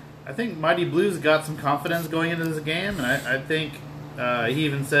think? I think Mighty Blue's got some confidence going into this game, and I think he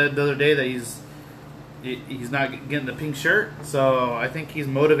even said the other day that he's not getting the pink shirt. So I think he's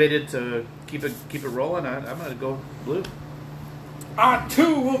motivated to keep it rolling. I'm going to go Blue. I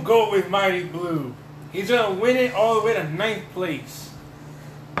too will go with Mighty Blue. He's going to win it all the way to 9th place.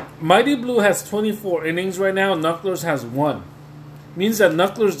 Mighty Blue has 24 innings right now. Knucklers has 1. Means that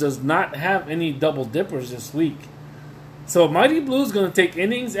Knucklers does not have any double dippers this week. So Mighty Blue is going to take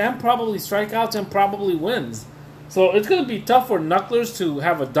innings and probably strikeouts and probably wins. So it's going to be tough for Knucklers to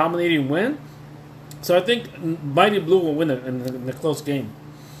have a dominating win. So I think Mighty Blue will win it in the close game.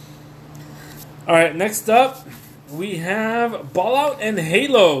 All right, next up, we have Ball Out and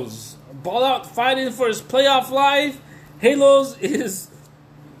Halos. Ball Out fighting for his playoff life. Halos is...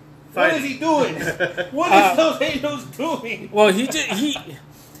 What is he doing? What is those Halos doing? Well,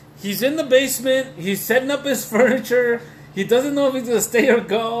 he's in the basement. He's setting up his furniture. He doesn't know if he's going to stay or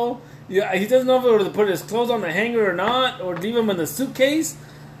go. Yeah, he doesn't know if he's to put his clothes on the hanger or not, or leave them in the suitcase.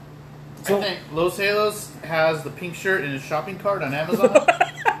 So, I think Los Halos has the pink shirt in his shopping cart on Amazon.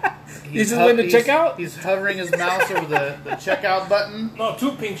 He's just waiting to check out? He's hovering his mouse over the checkout button. No,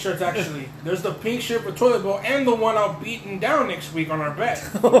 2 pink shirts, actually. There's the pink shirt for toilet bowl and the one I'll beaten down next week on our bet.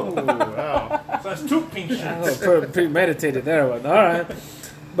 Oh, wow. So that's 2 pink shirts. Premeditated there one. All right.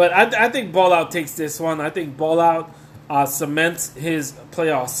 But I think Ball Out takes this one. I think Ball Out cements his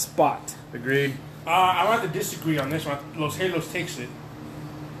playoff spot. Agreed. I want to disagree on this one. Los Halos takes it.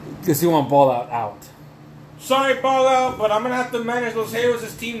 Because you want Ball out. Sorry, Ball Out, but I'm going to have to manage Los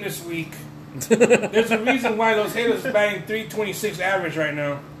Halos' team this week. There's a reason why Los Halos is batting .326 average right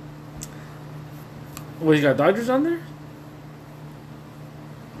now. Well, you got Dodgers on there?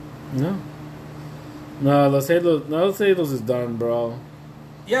 No. No, Los Halos is done, bro.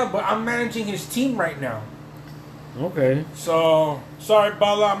 Yeah, but I'm managing his team right now. Okay. So, sorry,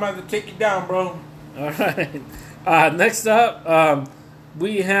 Bala, I'm going to take you down, bro. All right. Next up,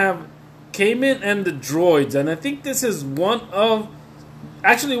 we have Cayman and the Droids. And I think this is one of...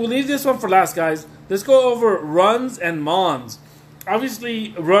 Actually, we'll leave this one for last, guys. Let's go over Runs and Mons.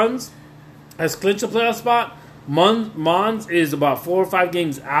 Obviously, Runs has clinched a playoff spot. Mons is about 4 or 5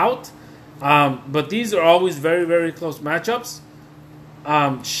 games out. But these are always very, very close matchups.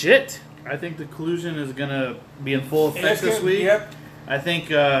 Shit. I think the collusion is going to be in full effect this week. Yep. I think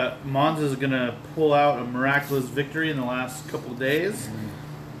Mons is going to pull out a miraculous victory in the last couple of days.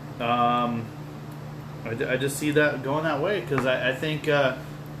 I just see that going that way because I think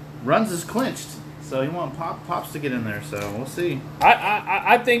Runs is clinched. So you want Pops to get in there. So we'll see.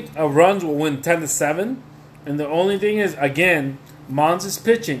 I think Runs will win 10-7. And the only thing is, again, Mons is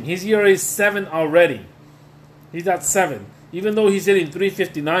pitching. He's ERA 7 already. He's at 7. Even though he's hitting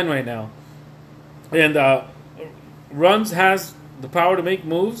 359 right now. And Runs has the power to make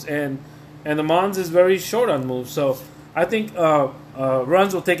moves, and the Mons is very short on moves. So I think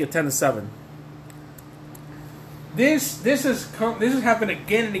Runs will take it 10-7. This has happened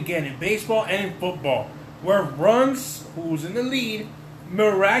again and again in baseball and in football, where Runs, who's in the lead,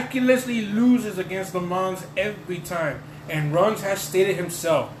 miraculously loses against the Mons every time. And Runs has stated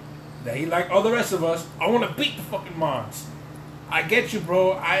himself that he, like all the rest of us, I want to beat the fucking Mons. I get you,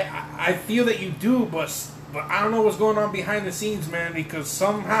 bro. I feel that you do, but I don't know what's going on behind the scenes, man, because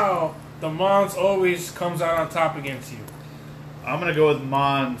somehow the Mons always comes out on top against you. I'm going to go with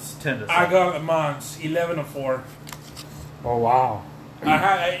Mons 10-7. I got the Mons 11-4. Oh, wow.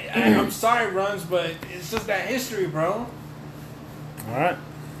 I'm sorry, Runs, but it's just that history, bro. All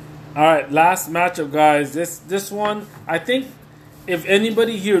right. Last matchup, guys. This one, I think if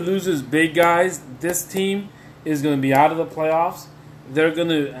anybody here loses big guys, this team is going to be out of the playoffs. They're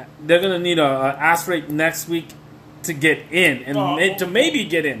gonna need a ass rate next week to get in and to maybe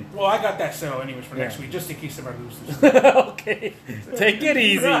get in. Well, I got that settled anyways for next week, just in case somebody loses. Okay, take it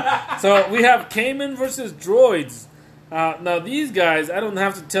easy. So we have Cayman versus Droids. Now these guys, I don't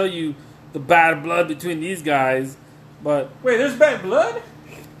have to tell you the bad blood between these guys, but wait, there's bad blood.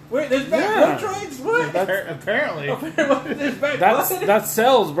 Wait, there's bad blood Droids? What? Apparently. There's bad blood? That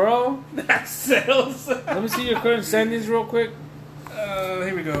sells, bro. That sells. Let me see your current standings real quick.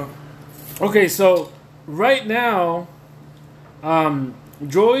 Here we go. Okay, so right now,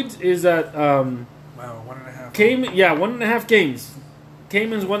 Droids is at wow, 1.5. Cayman. Yeah, 1.5 games.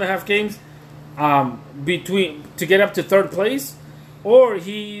 Cayman's 1.5 games between to get up to third place, or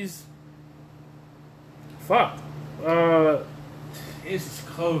he's fuck. This is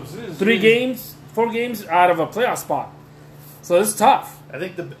close. This is 3 games, 4 games out of a playoff spot. So it's tough. I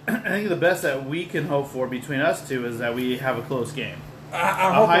think the best that we can hope for between us two is that we have a close game.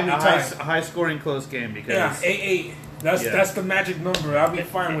 I'm hoping we tie. A high scoring close game because 8-8. That's the magic number. I'll be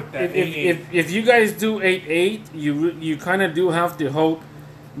fine with that. If you guys do 8-8, you kind of do have to hope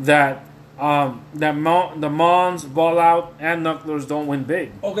that the Mons, Ball Out, and Knucklers don't win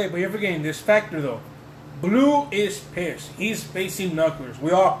big. Okay, but you're forgetting this factor though. Blue is pissed. He's facing Knucklers.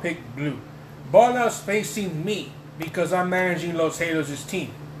 We all picked Blue. Ball Out's facing me because I'm managing Los Halos'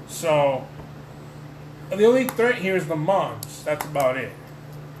 team. So the only threat here is the Mons. That's about it.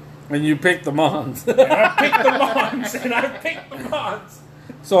 And you picked the Mons. And I picked the Mons.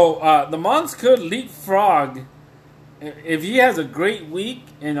 So the Mons could leapfrog. If he has a great week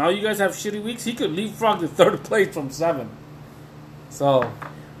and all you guys have shitty weeks, he could leapfrog to third place from 7. So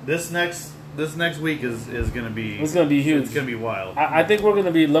this next week is going to be... It's going to be huge. It's going to be wild. I think we're going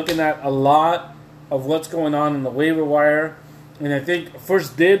to be looking at a lot of what's going on in the waiver wire. And I think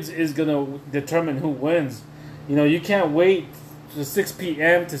first dibs is going to determine who wins. You know, you can't wait to 6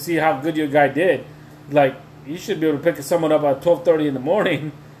 p.m. to see how good your guy did. Like, you should be able to pick someone up at 12:30 in the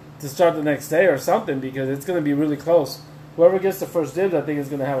morning to start the next day or something because it's going to be really close. Whoever gets the first dibs, I think, is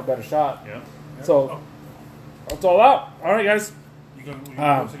going to have a better shot. Yeah. So, that's all out. All right, guys. You going to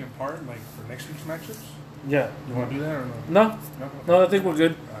go second part, like, for next week's matchups? Yeah. You want to do that or no? No, I think we're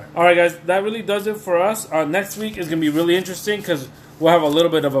good. All right, guys. That really does it for us. Next week is going to be really interesting because we'll have a little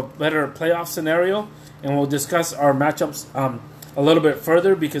bit of a better playoff scenario, and we'll discuss our matchups a little bit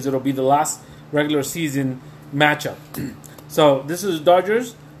further because it'll be the last regular season matchup. So this is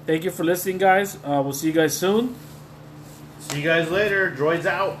Dodgers. Thank you for listening, guys. We'll see you guys soon. See you guys later. Droids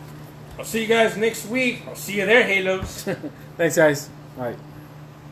out. I'll see you guys next week. I'll see you there, Halos. Thanks, guys. All right.